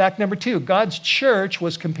 Fact number 2, God's church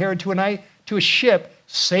was compared to a ship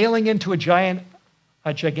sailing into a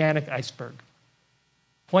gigantic iceberg.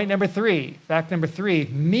 Point number 3, fact number 3,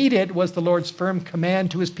 meet it was the Lord's firm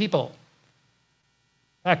command to his people.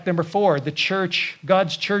 Fact number 4,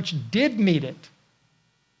 God's church did meet it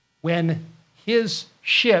when his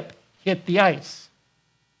ship hit the ice.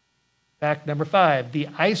 Fact number 5, the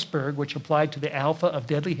iceberg, which applied to the alpha of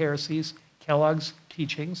deadly heresies, Kellogg's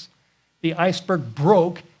teachings, the iceberg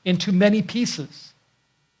broke into many pieces.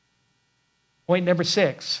 Point number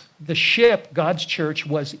 6, the ship, God's church,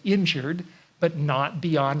 was injured, but not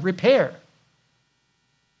beyond repair.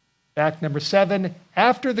 Fact number 7,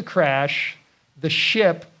 after the crash, the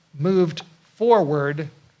ship moved forward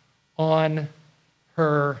on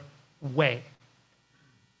her way.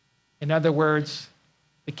 In other words,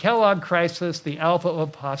 the Kellogg crisis, the alpha of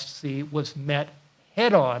apostasy, was met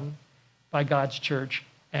head-on by God's church,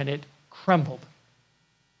 and it crumbled.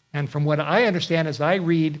 And from what I understand as I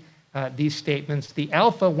read these statements, the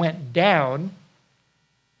alpha went down,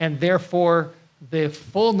 and therefore the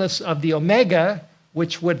fullness of the omega,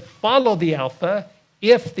 which would follow the alpha,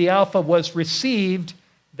 if the alpha was received,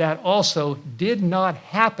 that also did not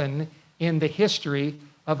happen in the history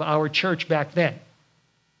of our church back then.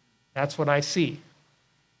 That's what I see.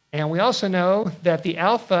 And we also know that the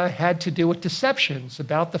alpha had to do with deceptions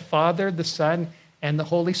about the Father, the Son, and the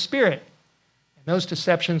Holy Spirit. And those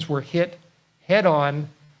deceptions were hit head-on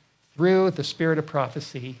through the spirit of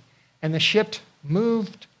prophecy, and the ship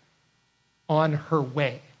moved on her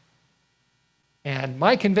way. And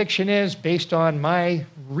my conviction is, based on my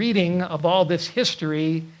reading of all this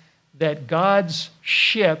history, that God's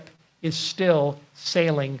ship is still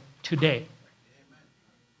sailing today.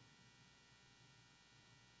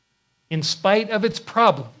 In spite of its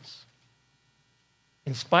problems,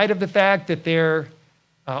 in spite of the fact that there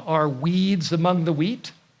are weeds among the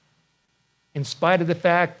wheat, in spite of the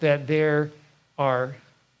fact that there are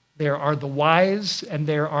the wise and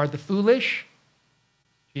there are the foolish.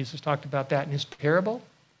 Jesus talked about that in his parable.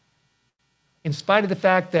 In spite of the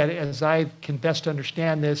fact that, as I can best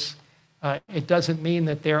understand this, it doesn't mean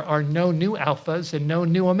that there are no new alphas and no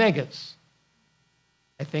new omegas.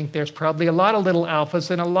 I think there's probably a lot of little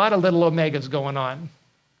alphas and a lot of little omegas going on.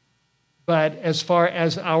 But as far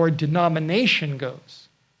as our denomination goes,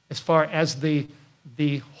 as far as the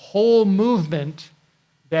whole movement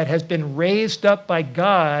that has been raised up by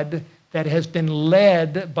God, that has been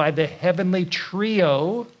led by the heavenly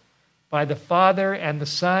trio, by the Father and the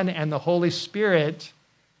Son and the Holy Spirit,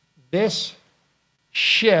 this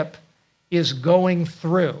ship is going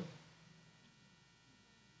through.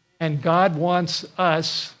 And God wants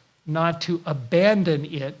us not to abandon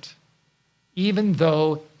it, even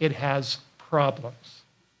though it has problems.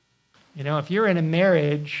 You know, if you're in a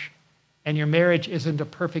marriage and your marriage isn't a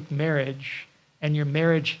perfect marriage, and your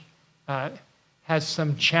marriage has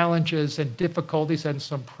some challenges and difficulties and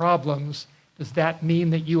some problems, does that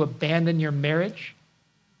mean that you abandon your marriage?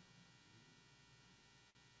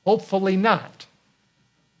 Hopefully not.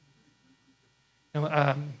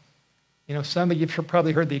 Some of you have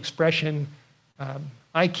probably heard the expression,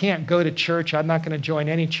 I can't go to church, I'm not going to join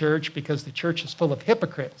any church because the church is full of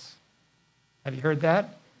hypocrites. Have you heard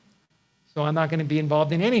that? So I'm not going to be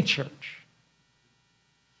involved in any church.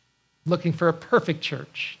 Looking for a perfect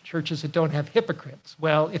church, churches that don't have hypocrites.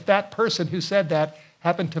 Well, if that person who said that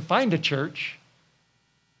happened to find a church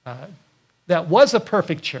that was a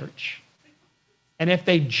perfect church, and if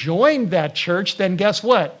they joined that church, then guess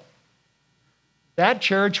what? That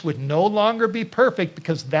church would no longer be perfect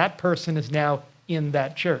because that person is now in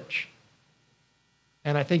that church.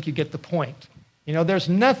 And I think you get the point. You know, there's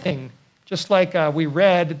nothing, just like we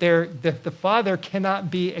read, the Father cannot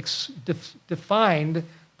be defined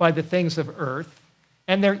by the things of earth,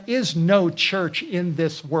 and there is no church in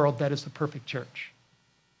this world that is the perfect church.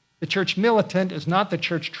 The church militant is not the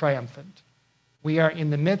church triumphant. We are in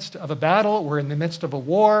the midst of a battle, we're in the midst of a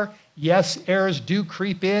war. Yes, errors do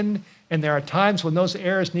creep in, and there are times when those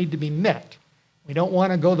errors need to be met. We don't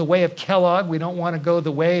want to go the way of Kellogg, we don't want to go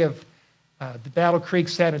the way of The Battle Creek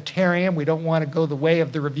Sanitarium, we don't want to go the way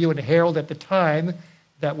of the Review and Herald at the time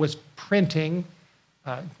that was printing,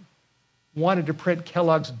 wanted to print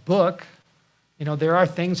Kellogg's book. There are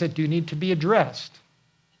things that do need to be addressed.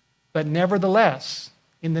 But nevertheless,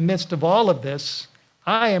 in the midst of all of this,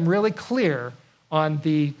 I am really clear on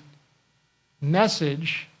the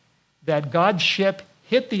message that God's ship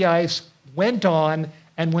hit the ice, went on,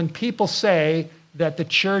 and when people say that the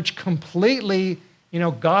church completely,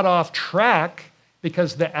 got off track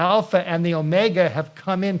because the Alpha and the Omega have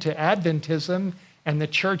come into Adventism and the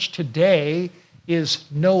church today is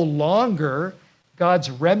no longer God's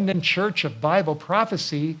remnant church of Bible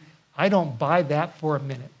prophecy, I don't buy that for a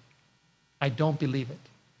minute. I don't believe it.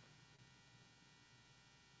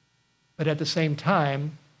 But at the same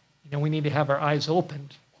time, we need to have our eyes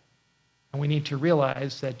opened. And we need to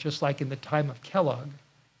realize that just like in the time of Kellogg,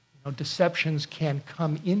 deceptions can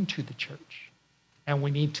come into the church. And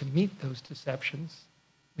we need to meet those deceptions.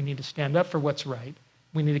 We need to stand up for what's right.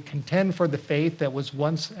 We need to contend for the faith that was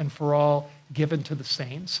once and for all given to the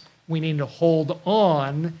saints. We need to hold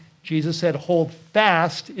on. Jesus said, hold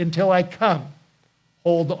fast until I come.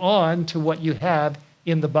 Hold on to what you have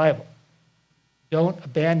in the Bible. Don't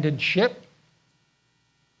abandon ship.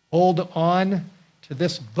 Hold on to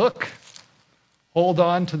this book. Hold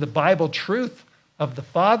on to the Bible truth of the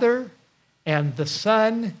Father and the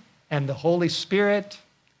Son and the Holy Spirit.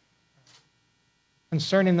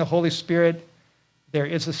 Concerning the Holy Spirit, there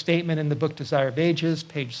is a statement in the book Desire of Ages,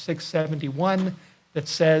 page 671, that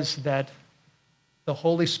says that the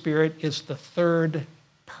Holy Spirit is the third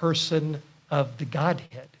person of the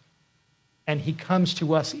Godhead. And he comes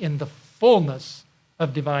to us in the fullness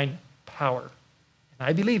of divine power. And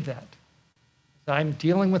I believe that. As I'm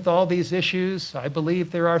dealing with all these issues, I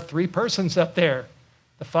believe there are three persons up there.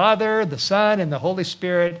 The Father, the Son, and the Holy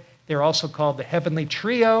Spirit. They're also called the heavenly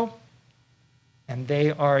trio. And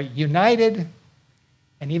they are united.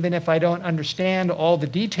 And even if I don't understand all the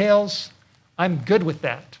details, I'm good with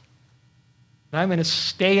that. And I'm going to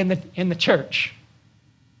stay in the church,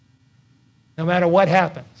 no matter what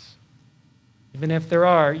happens. Even if there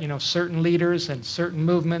are, certain leaders and certain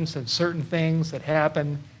movements and certain things that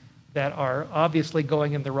happen that are obviously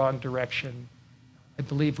going in the wrong direction, I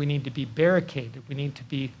believe we need to be barricaded. We need to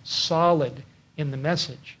be solid in the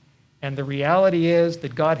message. And the reality is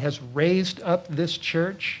that God has raised up this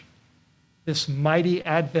church, this mighty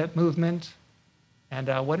Advent movement. And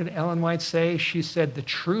what did Ellen White say? She said, the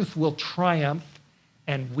truth will triumph,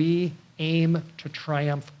 and we aim to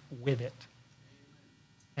triumph with it.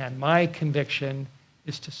 And my conviction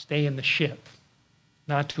is to stay in the ship,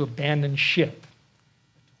 not to abandon ship, to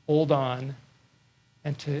hold on.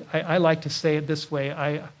 And I like to say it this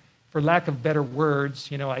way, for lack of better words,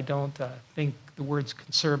 I don't think the words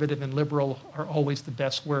conservative and liberal are always the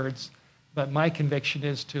best words, but my conviction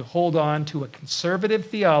is to hold on to a conservative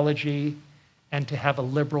theology and to have a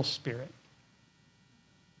liberal spirit.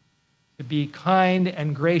 To be kind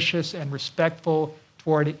and gracious and respectful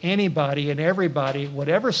toward anybody and everybody,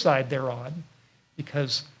 whatever side they're on,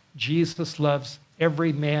 because Jesus loves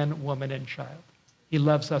every man, woman, and child. He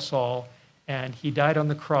loves us all, and he died on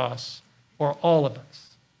the cross for all of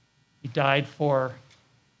us. He died for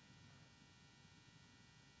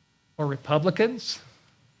Republicans.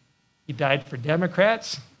 He died for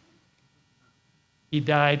Democrats. He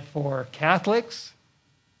died for Catholics.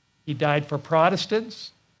 He died for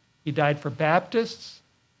Protestants. He died for Baptists.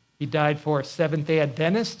 He died for Seventh-day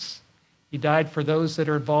Adventists. He died for those that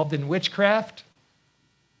are involved in witchcraft.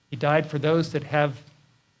 He died for those that have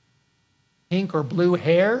pink or blue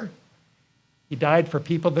hair. He died for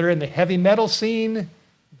people that are in the heavy metal scene,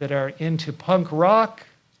 that are into punk rock.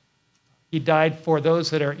 He died for those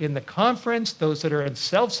that are in the conference, those that are in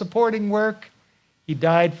self-supporting work. He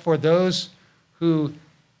died for those who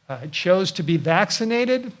chose to be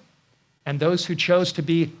vaccinated and those who chose to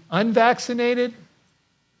be unvaccinated.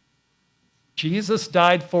 Jesus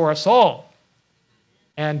died for us all.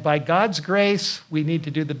 And by God's grace, we need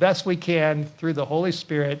to do the best we can through the Holy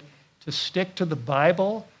Spirit to stick to the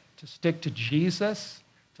Bible, to stick to Jesus,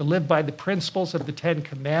 to live by the principles of the Ten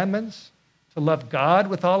Commandments, to love God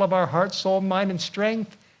with all of our heart, soul, mind, and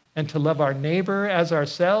strength, and to love our neighbor as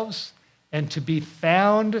ourselves, and to be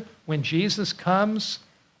found when Jesus comes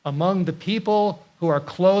among the people who are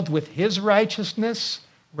clothed with his righteousness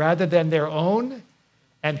rather than their own,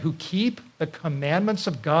 and who keep the commandments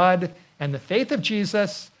of God and the faith of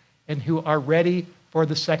Jesus, and who are ready for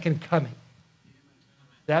the second coming.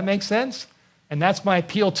 Does that make sense? And that's my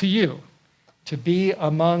appeal to you, to be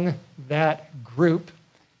among that group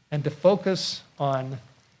and to focus on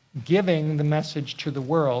giving the message to the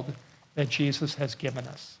world that Jesus has given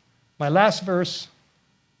us. My last verse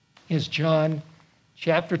is John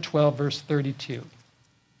chapter 12, verse 32.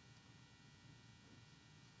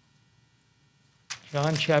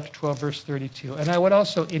 John chapter 12, verse 32. And I would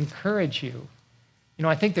also encourage you,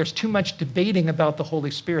 I think there's too much debating about the Holy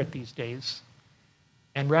Spirit these days.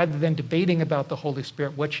 And rather than debating about the Holy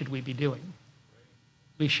Spirit, what should we be doing?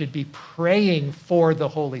 We should be praying for the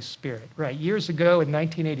Holy Spirit. Right. Years ago in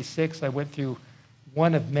 1986, I went through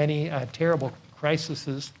one of many terrible crises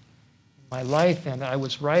in my life, and I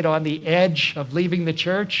was right on the edge of leaving the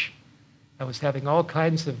church. I was having all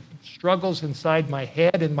kinds of struggles inside my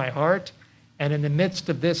head and my heart. And in the midst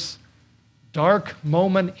of this dark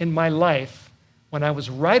moment in my life, when I was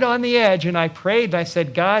right on the edge and I prayed and I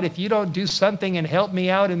said, God, if you don't do something and help me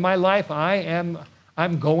out in my life, I'm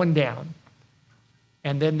going down.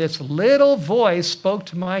 And then this little voice spoke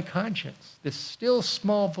to my conscience, this still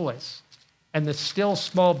small voice. And the still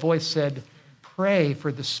small voice said, pray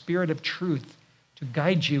for the Spirit of truth to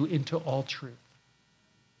guide you into all truth.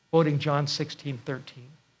 Quoting John 16:13.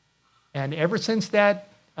 And ever since that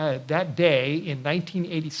day in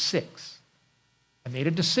 1986, I made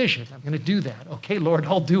a decision. I'm going to do that. Okay, Lord,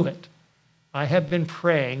 I'll do it. I have been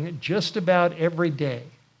praying just about every day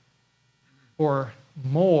for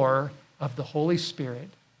more of the Holy Spirit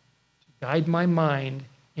to guide my mind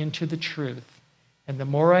into the truth. And the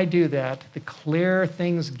more I do that, the clearer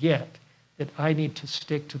things get that I need to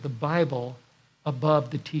stick to the Bible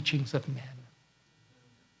above the teachings of men.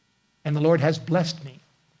 And the Lord has blessed me.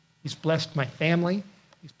 He's blessed my family.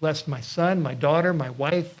 He's blessed my son, my daughter, my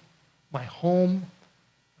wife, my home.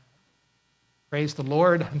 Praise the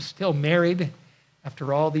Lord. I'm still married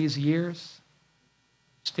after all these years.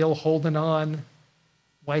 Still holding on.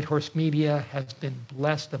 White Horse Media has been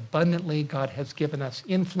blessed abundantly. God has given us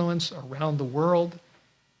influence around the world in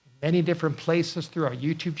many different places through our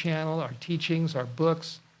YouTube channel, our teachings, our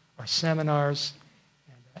books, our seminars.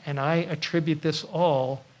 And I attribute this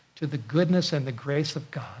all to the goodness and the grace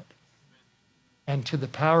of God and to the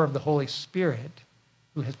power of the Holy Spirit,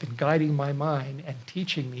 who has been guiding my mind and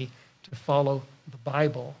teaching me to follow the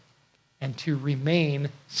Bible and to remain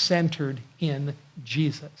centered in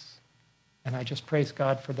Jesus. And I just praise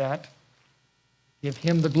God for that. Give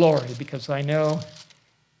him the glory, because I know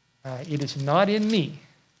it is not in me.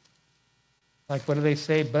 Like, what do they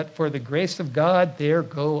say? But for the grace of God, there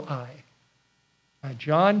go I.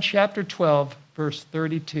 John chapter 12, verse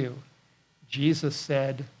 32, Jesus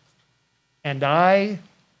said, and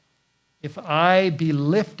if I be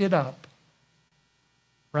lifted up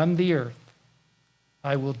from the earth,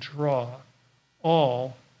 I will draw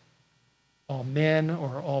all men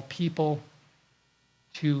or all people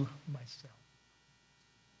to myself.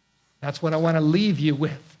 That's what I want to leave you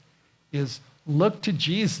with, is look to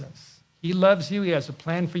Jesus. He loves you. He has a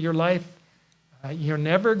plan for your life. You're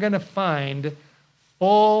never going to find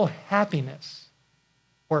full happiness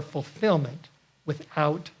or fulfillment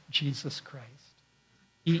without Jesus Christ.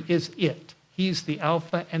 He is it. He's the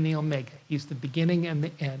Alpha and the Omega. He's the beginning and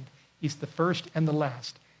the end. He's the first and the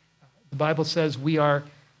last. The Bible says we are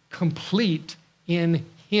complete in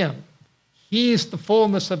him. He's the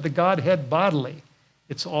fullness of the Godhead bodily.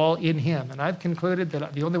 It's all in him. And I've concluded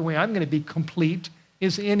that the only way I'm going to be complete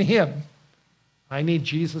is in him. I need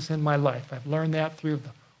Jesus in my life. I've learned that through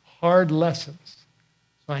the hard lessons.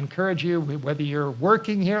 So I encourage you, whether you're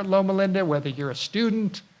working here at Loma Linda, whether you're a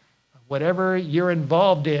student, whatever you're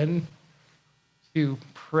involved in, to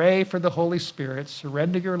pray for the Holy Spirit,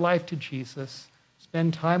 surrender your life to Jesus,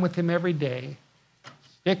 spend time with him every day,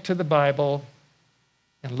 stick to the Bible,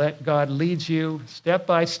 and let God lead you step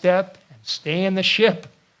by step, and stay in the ship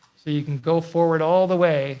so you can go forward all the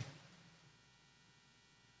way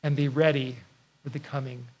and be ready for the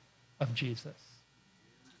coming of Jesus.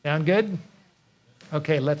 Sound good?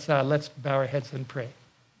 Okay, let's bow our heads and pray.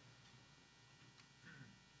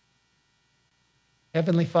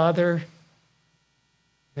 Heavenly Father, in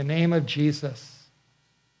the name of Jesus,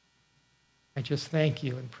 I just thank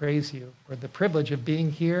you and praise you for the privilege of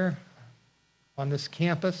being here on this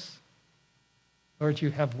campus. Lord, you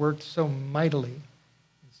have worked so mightily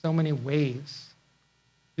in so many ways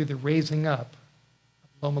through the raising up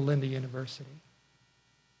of Loma Linda University.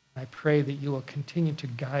 I pray that you will continue to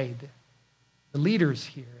guide the leaders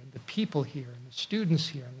here and the people here and the students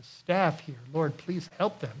here and the staff here. Lord, please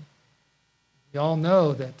help them. We all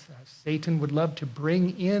know that Satan would love to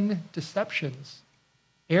bring in deceptions,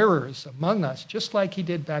 errors among us, just like he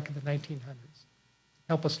did back in the 1900s.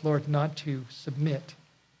 Help us, Lord, not to submit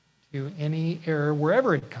to any error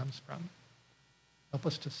wherever it comes from. Help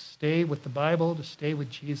us to stay with the Bible, to stay with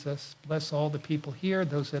Jesus. Bless all the people here,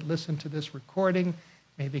 those that listen to this recording.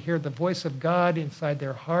 May they hear the voice of God inside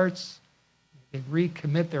their hearts. May they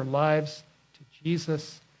recommit their lives to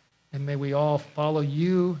Jesus. And may we all follow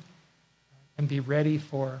you and be ready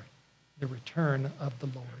for the return of the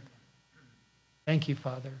Lord. Thank you,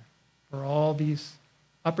 Father, for all these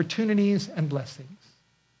opportunities and blessings.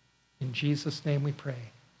 In Jesus' name we pray.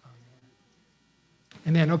 Amen.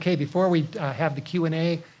 Amen. Okay, before we have the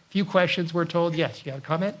Q&A, a few questions we're told. Yes, you have a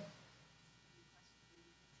comment?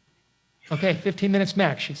 Okay, 15 minutes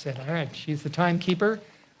max, she said. All right, she's the timekeeper.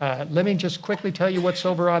 Let me just quickly tell you what's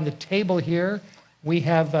over on the table here. We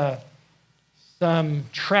have some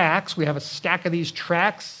tracts. We have a stack of these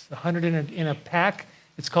tracts, 100 in a pack.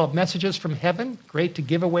 It's called Messages from Heaven. Great to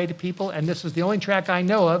give away to people. And this is the only tract I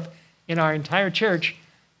know of in our entire church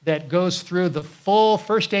that goes through the full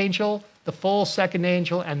first angel, the full second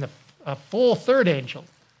angel, and the full third angel.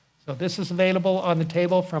 So this is available on the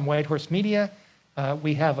table from White Horse Media.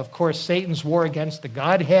 We have, of course, Satan's War Against the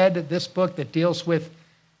Godhead, this book that deals with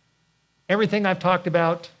everything I've talked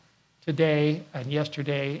about today and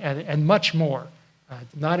yesterday and much more.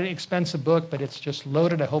 It's not an expensive book, but it's just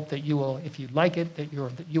loaded. I hope that you will, if you like it, that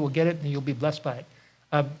you will get it and you'll be blessed by it.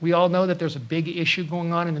 We all know that there's a big issue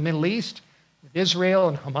going on in the Middle East with Israel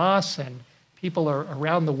and Hamas, and people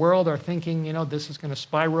around the world are thinking, this is going to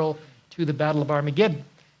spiral to the Battle of Armageddon.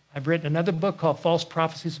 I've written another book called False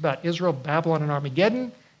Prophecies about Israel, Babylon, and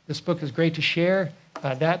Armageddon. This book is great to share.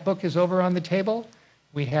 That book is over on the table.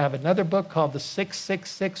 We have another book called The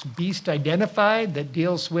 666 Beast Identified that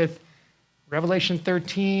deals with Revelation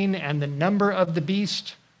 13 and the number of the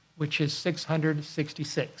beast, which is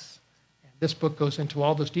 666. And this book goes into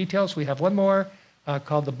all those details. We have one more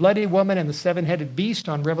called The Bloody Woman and the Seven-Headed Beast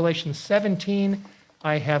on Revelation 17.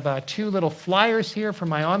 I have two little flyers here for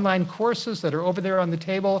my online courses that are over there on the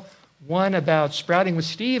table. One about sprouting with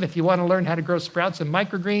Steve, if you want to learn how to grow sprouts and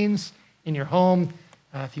microgreens in your home.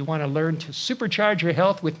 If you want to learn to supercharge your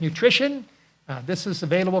health with nutrition, this is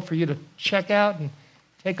available for you to check out and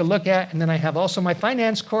take a look at. And then I have also my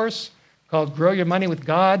finance course called Grow Your Money with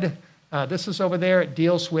God. This is over there. It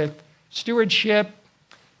deals with stewardship,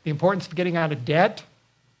 the importance of getting out of debt,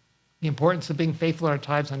 the importance of being faithful in our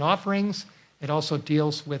tithes and offerings. It also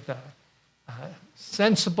deals with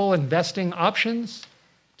sensible investing options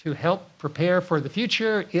to help prepare for the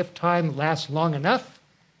future if time lasts long enough.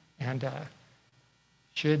 And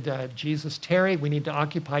should Jesus tarry, we need to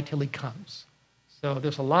occupy till he comes. So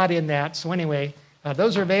there's a lot in that. So anyway,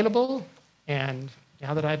 those are available. And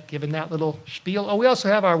now that I've given that little spiel, we also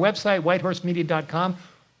have our website, whitehorsemedia.com.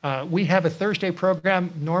 We have a Thursday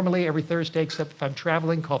program, normally every Thursday, except if I'm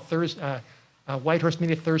traveling, called White Horse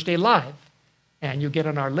Media Thursday Live. And you get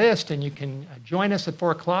on our list, and you can join us at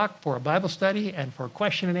 4 o'clock for a Bible study and for a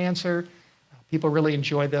question and answer. People really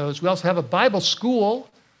enjoy those. We also have a Bible school,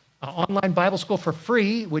 online Bible school for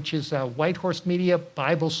free, which is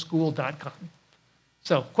whitehorsemediabibleschool.com.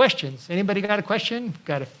 So, questions? Anybody got a question?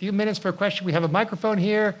 Got a few minutes for a question. We have a microphone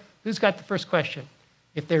here. Who's got the first question?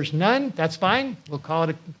 If there's none, that's fine. We'll call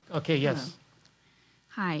it okay, yes.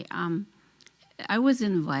 Hi. I was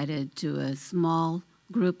invited to a small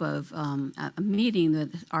group of a meeting that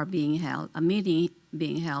are being held,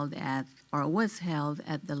 was held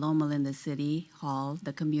at the Loma Linda City Hall,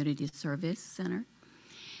 the Community Service Center.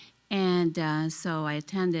 And so I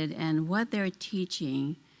attended, and what they're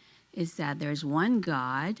teaching is that there's one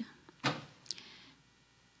God,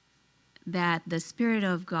 that the Spirit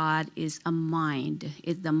of God is a mind,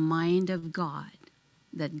 is the mind of God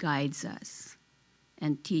that guides us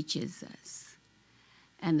and teaches us.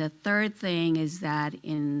 And the third thing is that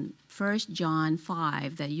in 1 John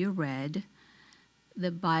 5 that you read,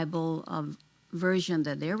 the Bible version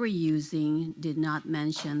that they were using did not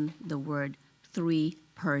mention the word three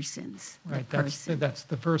persons. Right, that's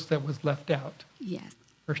the verse that was left out. Yes.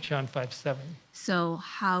 1 John 5:7. So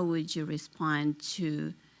how would you respond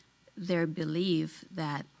to their belief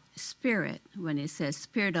that Spirit, when it says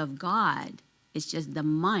Spirit of God, it's just the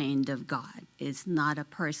mind of God. It's not a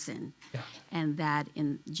person. Yeah. And that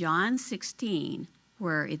in John 16,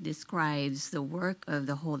 where it describes the work of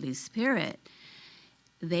the Holy Spirit,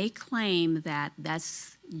 they claim that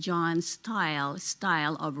that's John's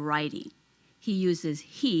style of writing. He uses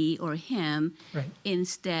he or him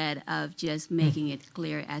instead of just making it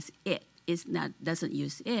clear as it. Doesn't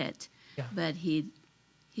use it, but he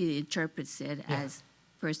interprets it as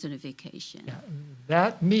personification. Yeah.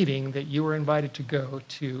 That meeting that you were invited to go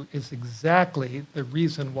to is exactly the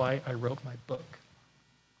reason why I wrote my book.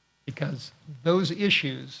 Because those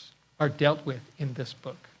issues are dealt with in this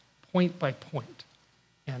book, point by point.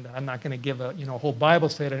 And I'm not going to give a whole Bible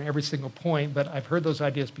study on every single point, but I've heard those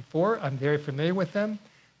ideas before. I'm very familiar with them.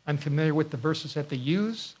 I'm familiar with the verses that they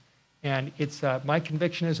use, and it's my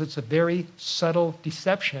conviction is it's a very subtle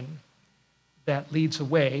deception that leads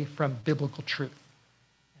away from biblical truth.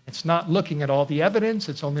 It's not looking at all the evidence,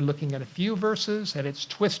 it's only looking at a few verses, and it's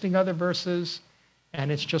twisting other verses,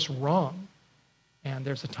 and it's just wrong. And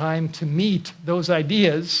there's a time to meet those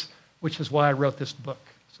ideas, which is why I wrote this book.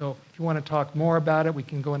 So if you want to talk more about it, we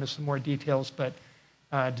can go into some more details, but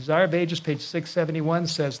Desire of Ages, page 671,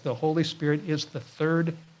 says the Holy Spirit is the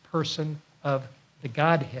third person of the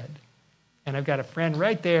Godhead. And I've got a friend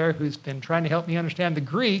right there who's been trying to help me understand the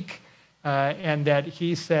Greek, and that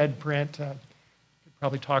he said, Brent, could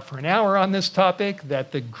probably talk for an hour on this topic,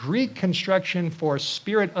 that the Greek construction for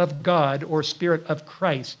Spirit of God or Spirit of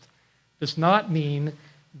Christ does not mean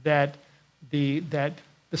that the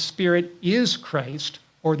Spirit is Christ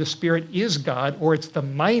or the Spirit is God or it's the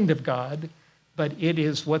mind of God, but it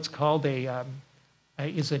is what's called a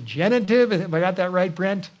genitive. Have I got that right,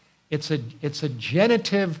 Brent? It's a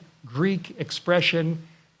genitive Greek expression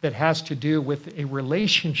that has to do with a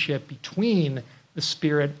relationship between the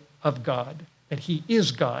Spirit of God, that he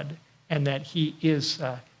is God, and that he is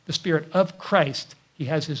the Spirit of Christ. He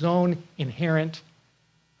has his own inherent,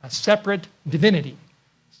 separate divinity.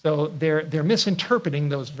 So they're misinterpreting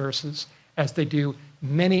those verses as they do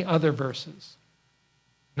many other verses.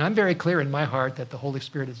 And I'm very clear in my heart that the Holy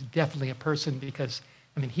Spirit is definitely a person because,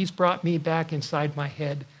 he's brought me back inside my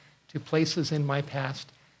head to places in my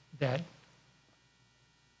past that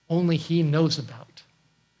only he knows about.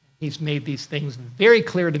 He's made these things very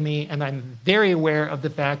clear to me, and I'm very aware of the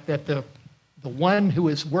fact that the one who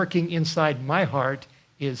is working inside my heart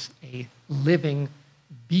is a living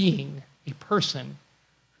being, a person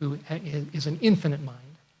who is an infinite mind.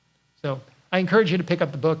 So I encourage you to pick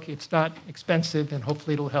up the book. It's not expensive, and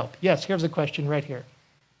hopefully it'll help. Yes, here's a question right here.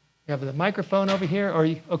 You have the microphone over here, or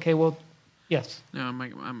okay, well, yes. No,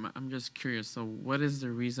 I'm just curious. So, what is the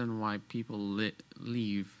reason why people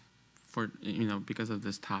leave for because of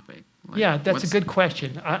this topic? Yeah, that's a good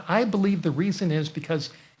question. I believe the reason is because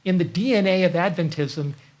in the DNA of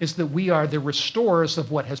Adventism is that we are the restorers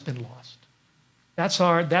of what has been lost. That's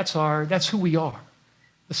who we are.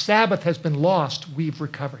 The Sabbath has been lost, we've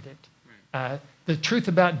recovered it. The truth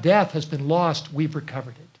about death has been lost, we've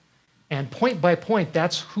recovered it. And point by point,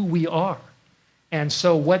 that's who we are. And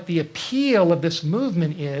so what the appeal of this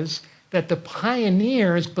movement is that the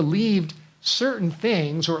pioneers believed certain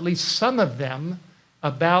things, or at least some of them,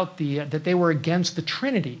 about that they were against the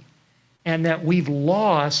Trinity, and that we've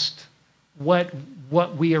lost what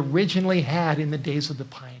we originally had in the days of the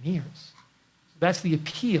pioneers. That's the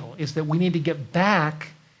appeal, is that we need to get back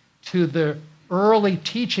to the early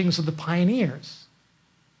teachings of the pioneers.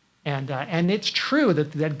 And it's true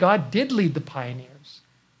that God did lead the pioneers,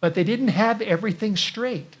 but they didn't have everything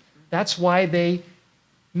straight. That's why they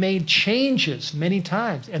made changes many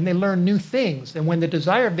times, and they learned new things. And when the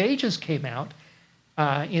Desire of Ages came out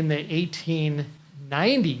in the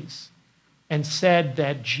 1890s and said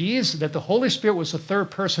that that the Holy Spirit was the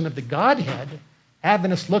third person of the Godhead,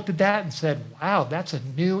 Adventists looked at that and said, wow, that's a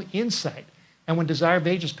new insight. And when Desire of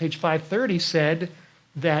Ages, page 530, said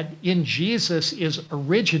that in Jesus is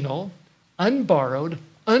original, unborrowed,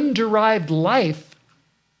 underived life,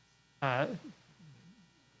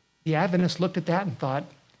 the Adventists looked at that and thought,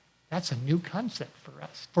 that's a new concept for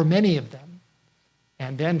us, for many of them.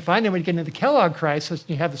 And then finally, when you get into the Kellogg crisis,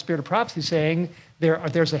 you have the Spirit of Prophecy saying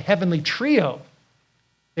there's a heavenly trio.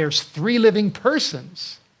 There's three living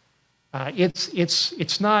persons.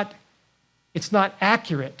 It's not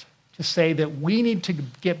accurate to say that we need to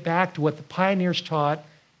get back to what the pioneers taught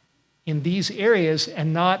in these areas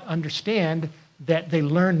and not understand that they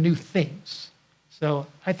learn new things. So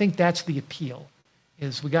I think that's the appeal,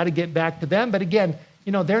 is we got to get back to them. But again,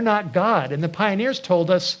 they're not God. And the pioneers told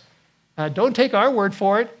us, don't take our word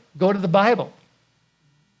for it, go to the Bible.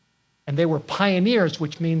 And they were pioneers,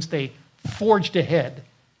 which means they forged ahead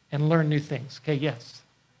and learned new things. Okay, yes.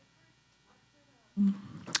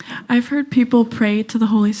 I've heard people pray to the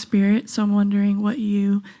Holy Spirit, so I'm wondering what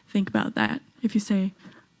you think about that. If you say,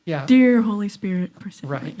 dear Holy Spirit, per se.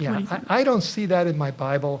 Right, yeah. I don't see that in my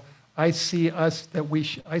Bible. I see I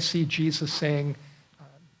see Jesus saying,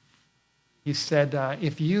 he said,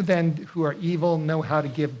 if you then who are evil know how to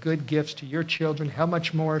give good gifts to your children, how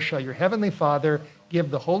much more shall your heavenly Father give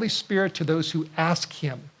the Holy Spirit to those who ask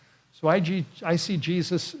him? So I see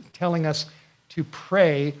Jesus telling us to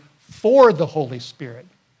pray for the Holy Spirit.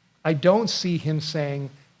 I don't see him saying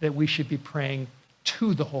that we should be praying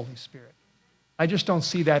to the Holy Spirit. I just don't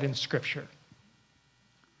see that in Scripture.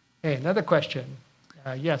 Okay, another question.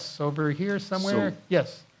 Yes, over here somewhere. So,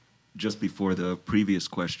 yes. Just before the previous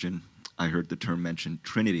question, I heard the term mentioned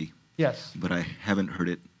Trinity. Yes. But I haven't heard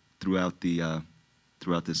it throughout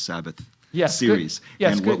this Sabbath Yes, series. good.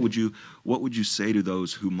 Yes, and good. what would you say to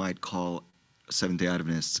those who might call Seventh-day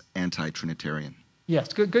Adventists anti-Trinitarian?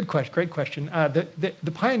 Yes, good question. Great question.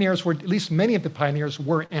 The pioneers were, at least many of the pioneers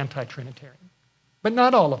were anti-Trinitarian, but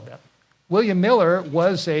not all of them. William Miller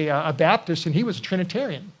was a Baptist, and he was a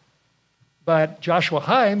Trinitarian. But Joshua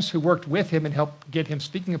Himes, who worked with him and helped get him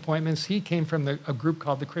speaking appointments, he came from a group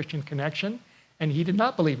called the Christian Connection, and he did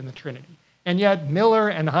not believe in the Trinity. And yet Miller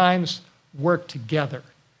and Himes worked together.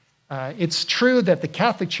 It's true that the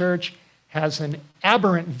Catholic Church has an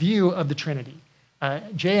aberrant view of the Trinity.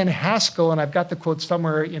 J.N. Haskell, and I've got the quote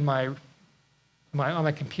somewhere on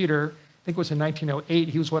my computer, I think it was in 1908,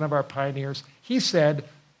 he was one of our pioneers. He said,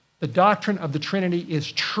 the doctrine of the Trinity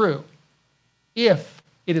is true if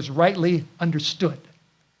it is rightly understood.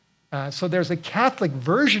 So there's a Catholic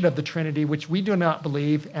version of the Trinity which we do not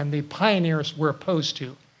believe, and the pioneers were opposed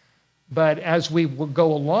to. But as we will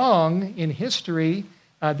go along in history,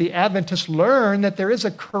 the Adventists learn that there is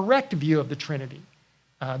a correct view of the Trinity.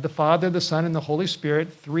 The Father, the Son, and the Holy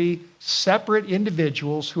Spirit, three separate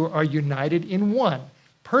individuals who are united in one.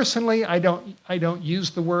 Personally, I don't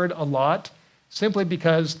use the word a lot, simply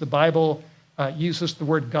because the Bible uses the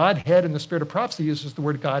word Godhead, and the Spirit of prophecy uses the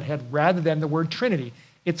word Godhead rather than the word Trinity.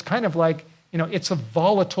 It's kind of like, it's a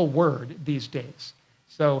volatile word these days.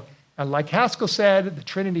 So, like Haskell said, the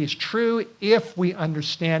Trinity is true if we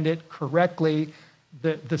understand it correctly.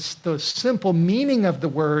 The simple meaning of the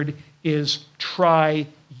word is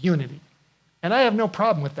tri-unity. And I have no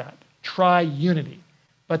problem with that, tri-unity.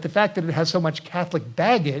 But the fact that it has so much Catholic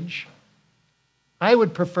baggage, I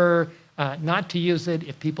would prefer not to use it.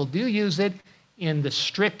 If people do use it in the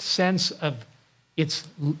strict sense of its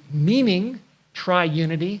meaning,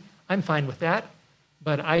 tri-unity, I'm fine with that.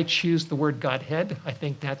 But I choose the word Godhead. I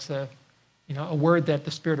think that's a word that the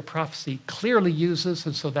Spirit of prophecy clearly uses,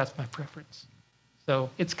 and so that's my preference. So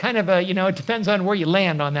it's kind of it depends on where you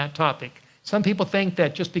land on that topic. Some people think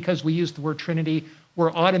that just because we use the word Trinity,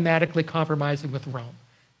 we're automatically compromising with Rome.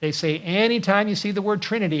 They say anytime you see the word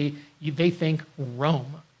Trinity, they think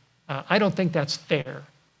Rome. I don't think that's fair.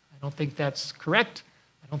 I don't think that's correct.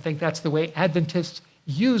 I don't think that's the way Adventists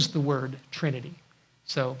use the word Trinity.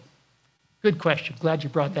 So, good question. Glad you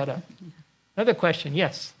brought that up. Another question,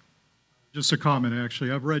 yes. Just a comment,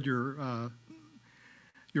 actually. I've read your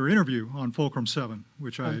interview on Fulcrum 7,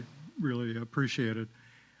 which I really appreciated.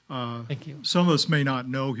 Thank you. Some of us may not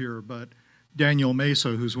know here, but Daniel Mesa,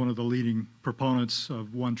 who's one of the leading proponents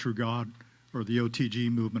of One True God, or the OTG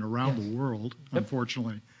movement around the world,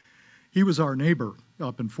 unfortunately, he was our neighbor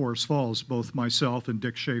up in Forest Falls, both myself and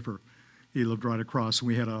Dick Schaefer. He lived right across, and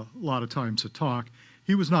we had a lot of times to talk.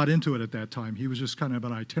 He was not into it at that time. He was just kind of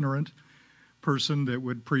an itinerant person that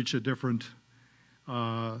would preach at different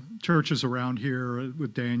churches around here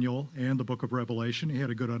with Daniel and the book of Revelation. He had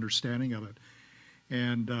a good understanding of it.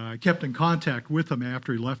 And I kept in contact with him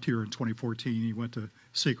after he left here in 2014. He went to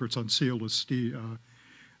Secrets Unsealed with Steve,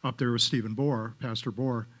 up there with Stephen Bohr, Pastor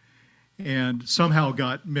Bohr, and somehow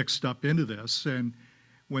got mixed up into this. And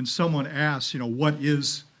when someone asks,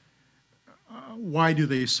 why do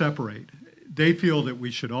they separate? They feel that we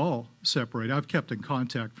should all separate. I've kept in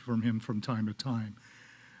contact from him from time to time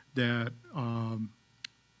that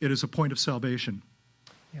it is a point of salvation,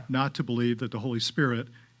 not to believe that the Holy Spirit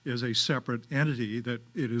is a separate entity, that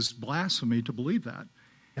it is blasphemy to believe that.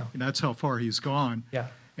 Yeah. And that's how far he's gone. Yeah.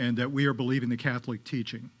 And that we are believing the Catholic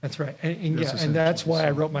teaching. That's right. And that's why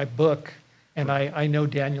I wrote my book. And I know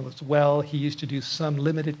Daniel as well. He used to do some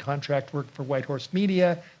limited contract work for White Horse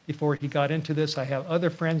Media before he got into this. I have other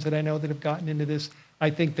friends that I know that have gotten into this. I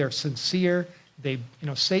think they're sincere.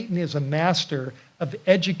 Satan is a master of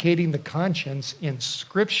educating the conscience in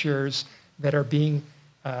scriptures that are being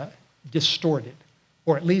distorted,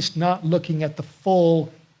 or at least not looking at the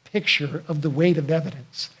full picture of the weight of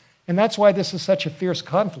evidence. And that's why this is such a fierce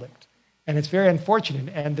conflict. And it's very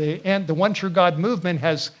unfortunate. And the One True God movement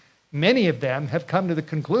many of them have come to the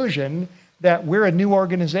conclusion that we're a new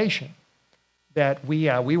organization, that we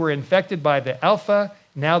were infected by the Alpha,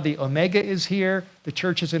 now the Omega is here, the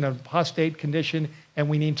church is in an apostate condition, and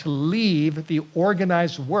we need to leave the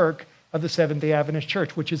organized work of the Seventh-day Adventist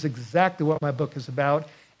Church, which is exactly what my book is about.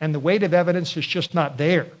 And the weight of evidence is just not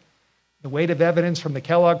there. The weight of evidence from the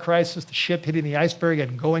Kellogg crisis, the ship hitting the iceberg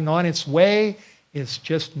and going on its way, is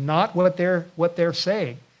just not what they're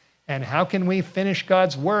saying. And how can we finish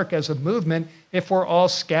God's work as a movement if we're all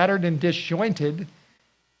scattered and disjointed?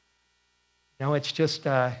 It's just,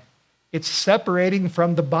 it's separating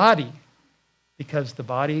from the body. because the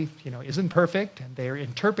body, isn't perfect, and they're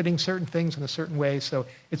interpreting certain things in a certain way. So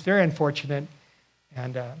it's very unfortunate,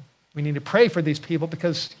 and we need to pray for these people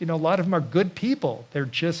because, a lot of them are good people.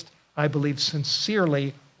 They're just, I believe,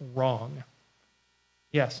 sincerely wrong.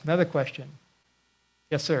 Yes, another question.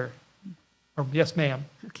 Yes, sir. Or yes, ma'am.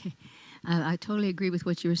 Okay. I totally agree with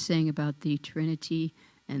what you were saying about the Trinity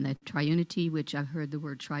and the triunity, which I've heard the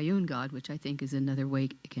word triune God, which I think is another way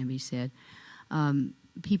it can be said.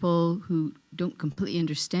 People who don't completely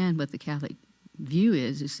understand what the Catholic view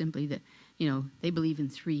is simply that, they believe in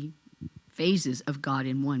three phases of God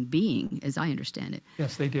in one being, as I understand it.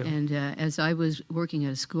 Yes, they do. And as I was working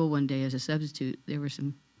at a school one day as a substitute, there were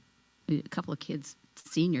a couple of kids,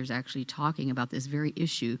 seniors actually, talking about this very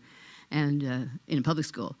issue, and in a public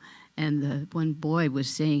school. And the one boy was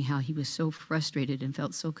saying how he was so frustrated and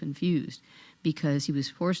felt so confused because he was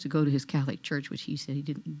forced to go to his Catholic church, which he said he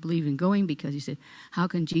didn't believe in going because he said, how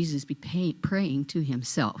can Jesus be praying to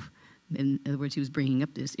himself? In other words, he was bringing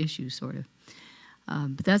up this issue, sort of.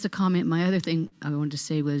 But that's a comment. My other thing I wanted to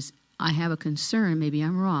say was I have a concern, maybe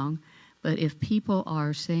I'm wrong, but if people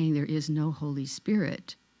are saying there is no Holy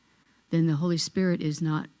Spirit, then the Holy Spirit is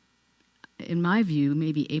not, in my view,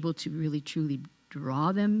 maybe able to really truly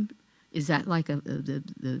draw them. Is that like a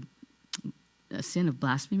sin of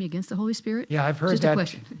blasphemy against the Holy Spirit? Yeah, I've heard Just that. a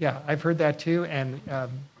question. Yeah, I've heard that too. And,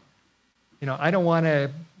 I don't want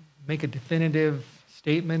to make a definitive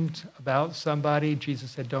statement about somebody.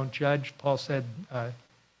 Jesus said, don't judge. Paul said,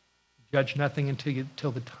 judge nothing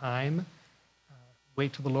until the time.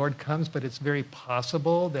 Wait till the Lord comes. But it's very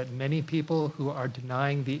possible that many people who are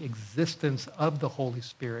denying the existence of the Holy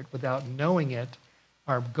Spirit without knowing it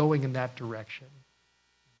are going in that direction.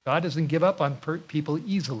 God doesn't give up on people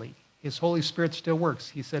easily. His Holy Spirit still works.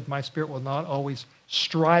 He said, my Spirit will not always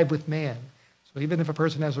strive with man. So even if a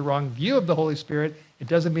person has a wrong view of the Holy Spirit, it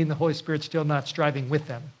doesn't mean the Holy Spirit's still not striving with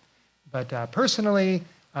them. But personally,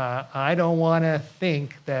 I don't want to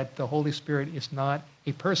think that the Holy Spirit is not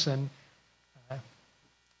a person.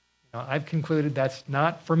 I've concluded that's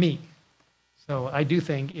not for me. So I do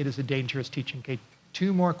think it is a dangerous teaching. Okay,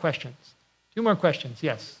 two more questions.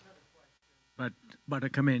 Yes. But a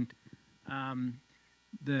comment.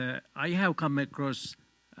 I have come across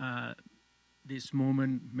this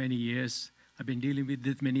moment many years. I've been dealing with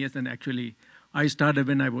this many years, and actually I started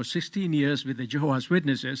when I was 16 years with the Jehovah's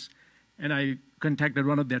Witnesses, and I contacted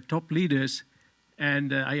one of their top leaders,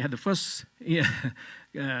 and I had the first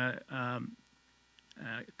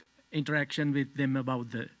interaction with them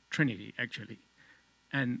about the Trinity, actually.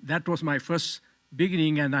 And that was my first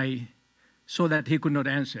beginning, and I saw that he could not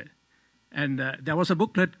answer. And there was a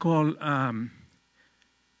booklet called,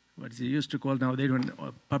 what is it used to call now? They don't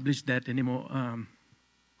publish that anymore.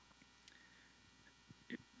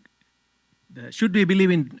 Should we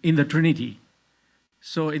believe in the Trinity?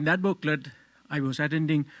 So in that booklet, I was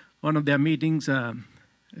attending one of their meetings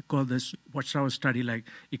called this Watchtower Study, like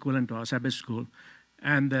equivalent to our Sabbath school.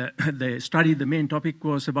 And the main topic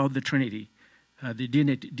was about the Trinity, the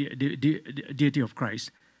deity of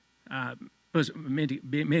Christ. Was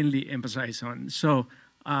mainly emphasized on. So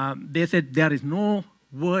they said there is no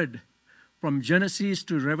word from Genesis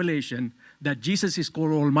to Revelation that Jesus is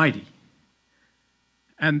called Almighty.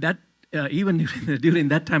 And that even during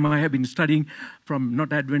that time I have been studying from,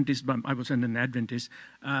 not Adventist, but I wasn't an Adventist,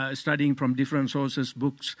 studying from different sources,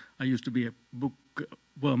 books. I used to be a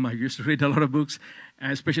bookworm. I used to read a lot of books,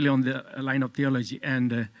 especially on the line of theology.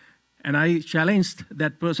 And I challenged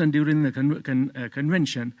that person during the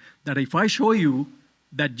convention that if I show you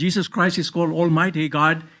that Jesus Christ is called Almighty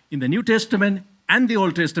God in the New Testament and the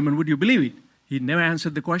Old Testament, would you believe it? He never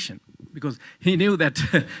answered the question because he knew that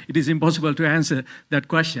it is impossible to answer that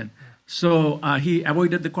question. So he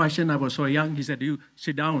avoided the question. I was so young. He said, you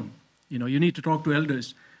sit down. You need to talk to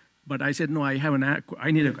elders. But I said, no, I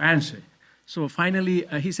need an answer. So finally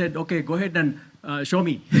he said, okay, go ahead and show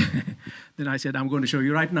me. Then I said, I'm going to show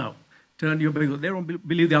you right now. Turn your Bible. They don't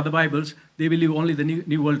believe the other Bibles. They believe only the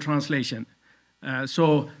New World Translation.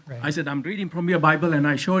 So right. I said, I'm reading from your Bible, and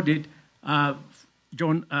I showed it.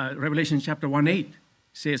 Revelation chapter 1:8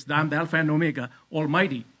 says, I am the Alpha and Omega,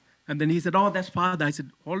 Almighty. And then he said, oh, that's Father. I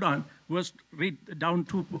said, hold on. Read down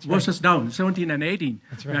two verses down, 17 and 18.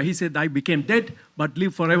 That's right. He said, I became dead, but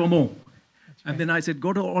live forevermore. Right. And then I said,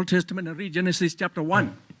 go to Old Testament and read Genesis chapter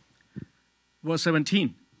 1, verse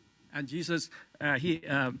 17. And Jesus,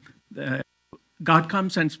 God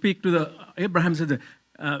comes and speaks to Abraham, said,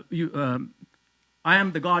 I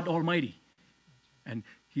am the God Almighty. And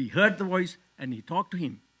he heard the voice and he talked to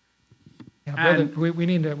him. Yeah, brother, we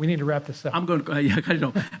need to wrap this up. I'm going to, I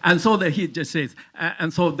know. And so that he just says,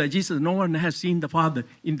 and so that Jesus, no one has seen the Father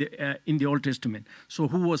in the Old Testament. So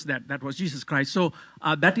who was that? That was Jesus Christ. So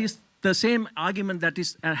that is the same argument that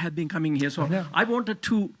is had been coming here. So I wanted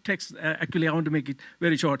two texts. Actually, I want to make it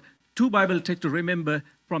very short. Two Bible texts to remember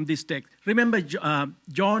from this text. Remember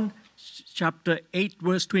John chapter 8,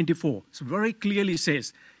 verse 24. So very clearly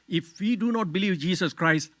says, if we do not believe Jesus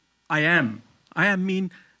Christ, I am. I am mean,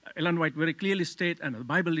 Ellen White very clearly states, and the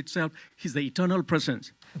Bible itself, he's the eternal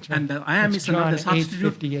presence. Right. And the I am is another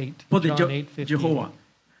substitute for the Jehovah.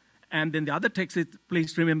 And then the other text is,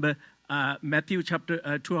 please remember, Matthew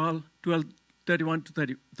chapter 12, 31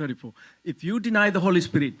 to 34. If you deny the Holy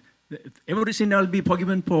Spirit, every sin will be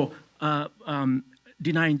forgiven for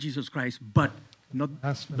denying Jesus Christ, but not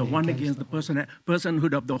the one against the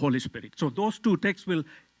personhood of the Holy Spirit. So those two texts will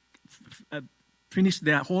finish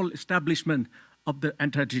their whole establishment of the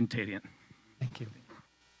anti-Trinitarian. Thank you.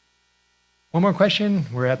 One more question.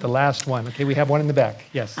 We're at the last one. Okay, we have one in the back.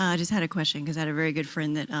 Yes. I just had a question because I had a very good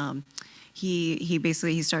friend that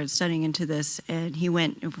he started studying into this, and he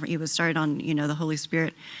was started on the Holy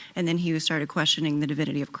Spirit, and then he started questioning the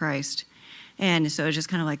divinity of Christ, and so it was just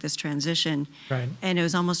kind of like this transition. Right. And it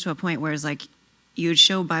was almost to a point where it's like you'd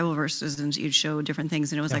show Bible verses and you'd show different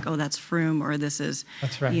things, and it was like, oh, that's Froome, or this is,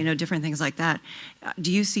 that's right. Different things like that.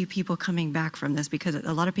 Do you see people coming back from this? Because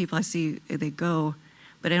a lot of people I see, they go,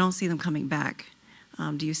 but I don't see them coming back.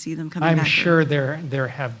 Do you see them coming back? I'm sure there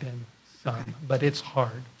have been some, but it's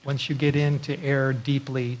hard. Once you get into error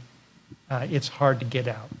deeply, it's hard to get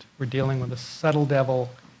out. We're dealing with a subtle devil,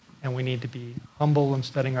 and we need to be humble in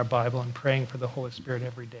studying our Bible and praying for the Holy Spirit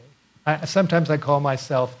every day. Sometimes I call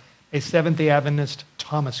myself a Seventh-day Adventist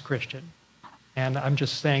Thomas Christian. And I'm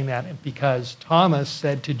just saying that because Thomas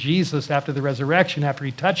said to Jesus after the resurrection, after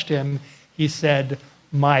he touched him, he said,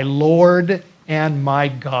 "My Lord and my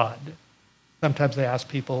God." Sometimes I ask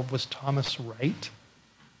people, was Thomas right?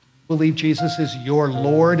 Believe Jesus is your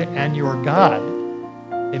Lord and your God.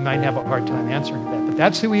 They might have a hard time answering that, but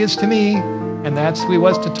that's who he is to me, and that's who he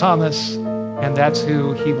was to Thomas, and that's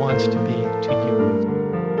who he wants to be to you.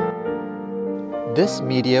 This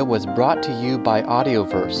media was brought to you by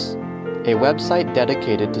Audioverse, a website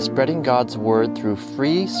dedicated to spreading God's Word through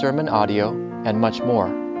free sermon audio and much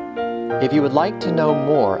more. If you would like to know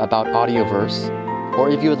more about Audioverse, or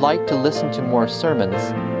if you would like to listen to more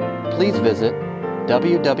sermons, please visit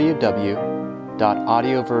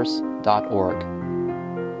www.audioverse.org.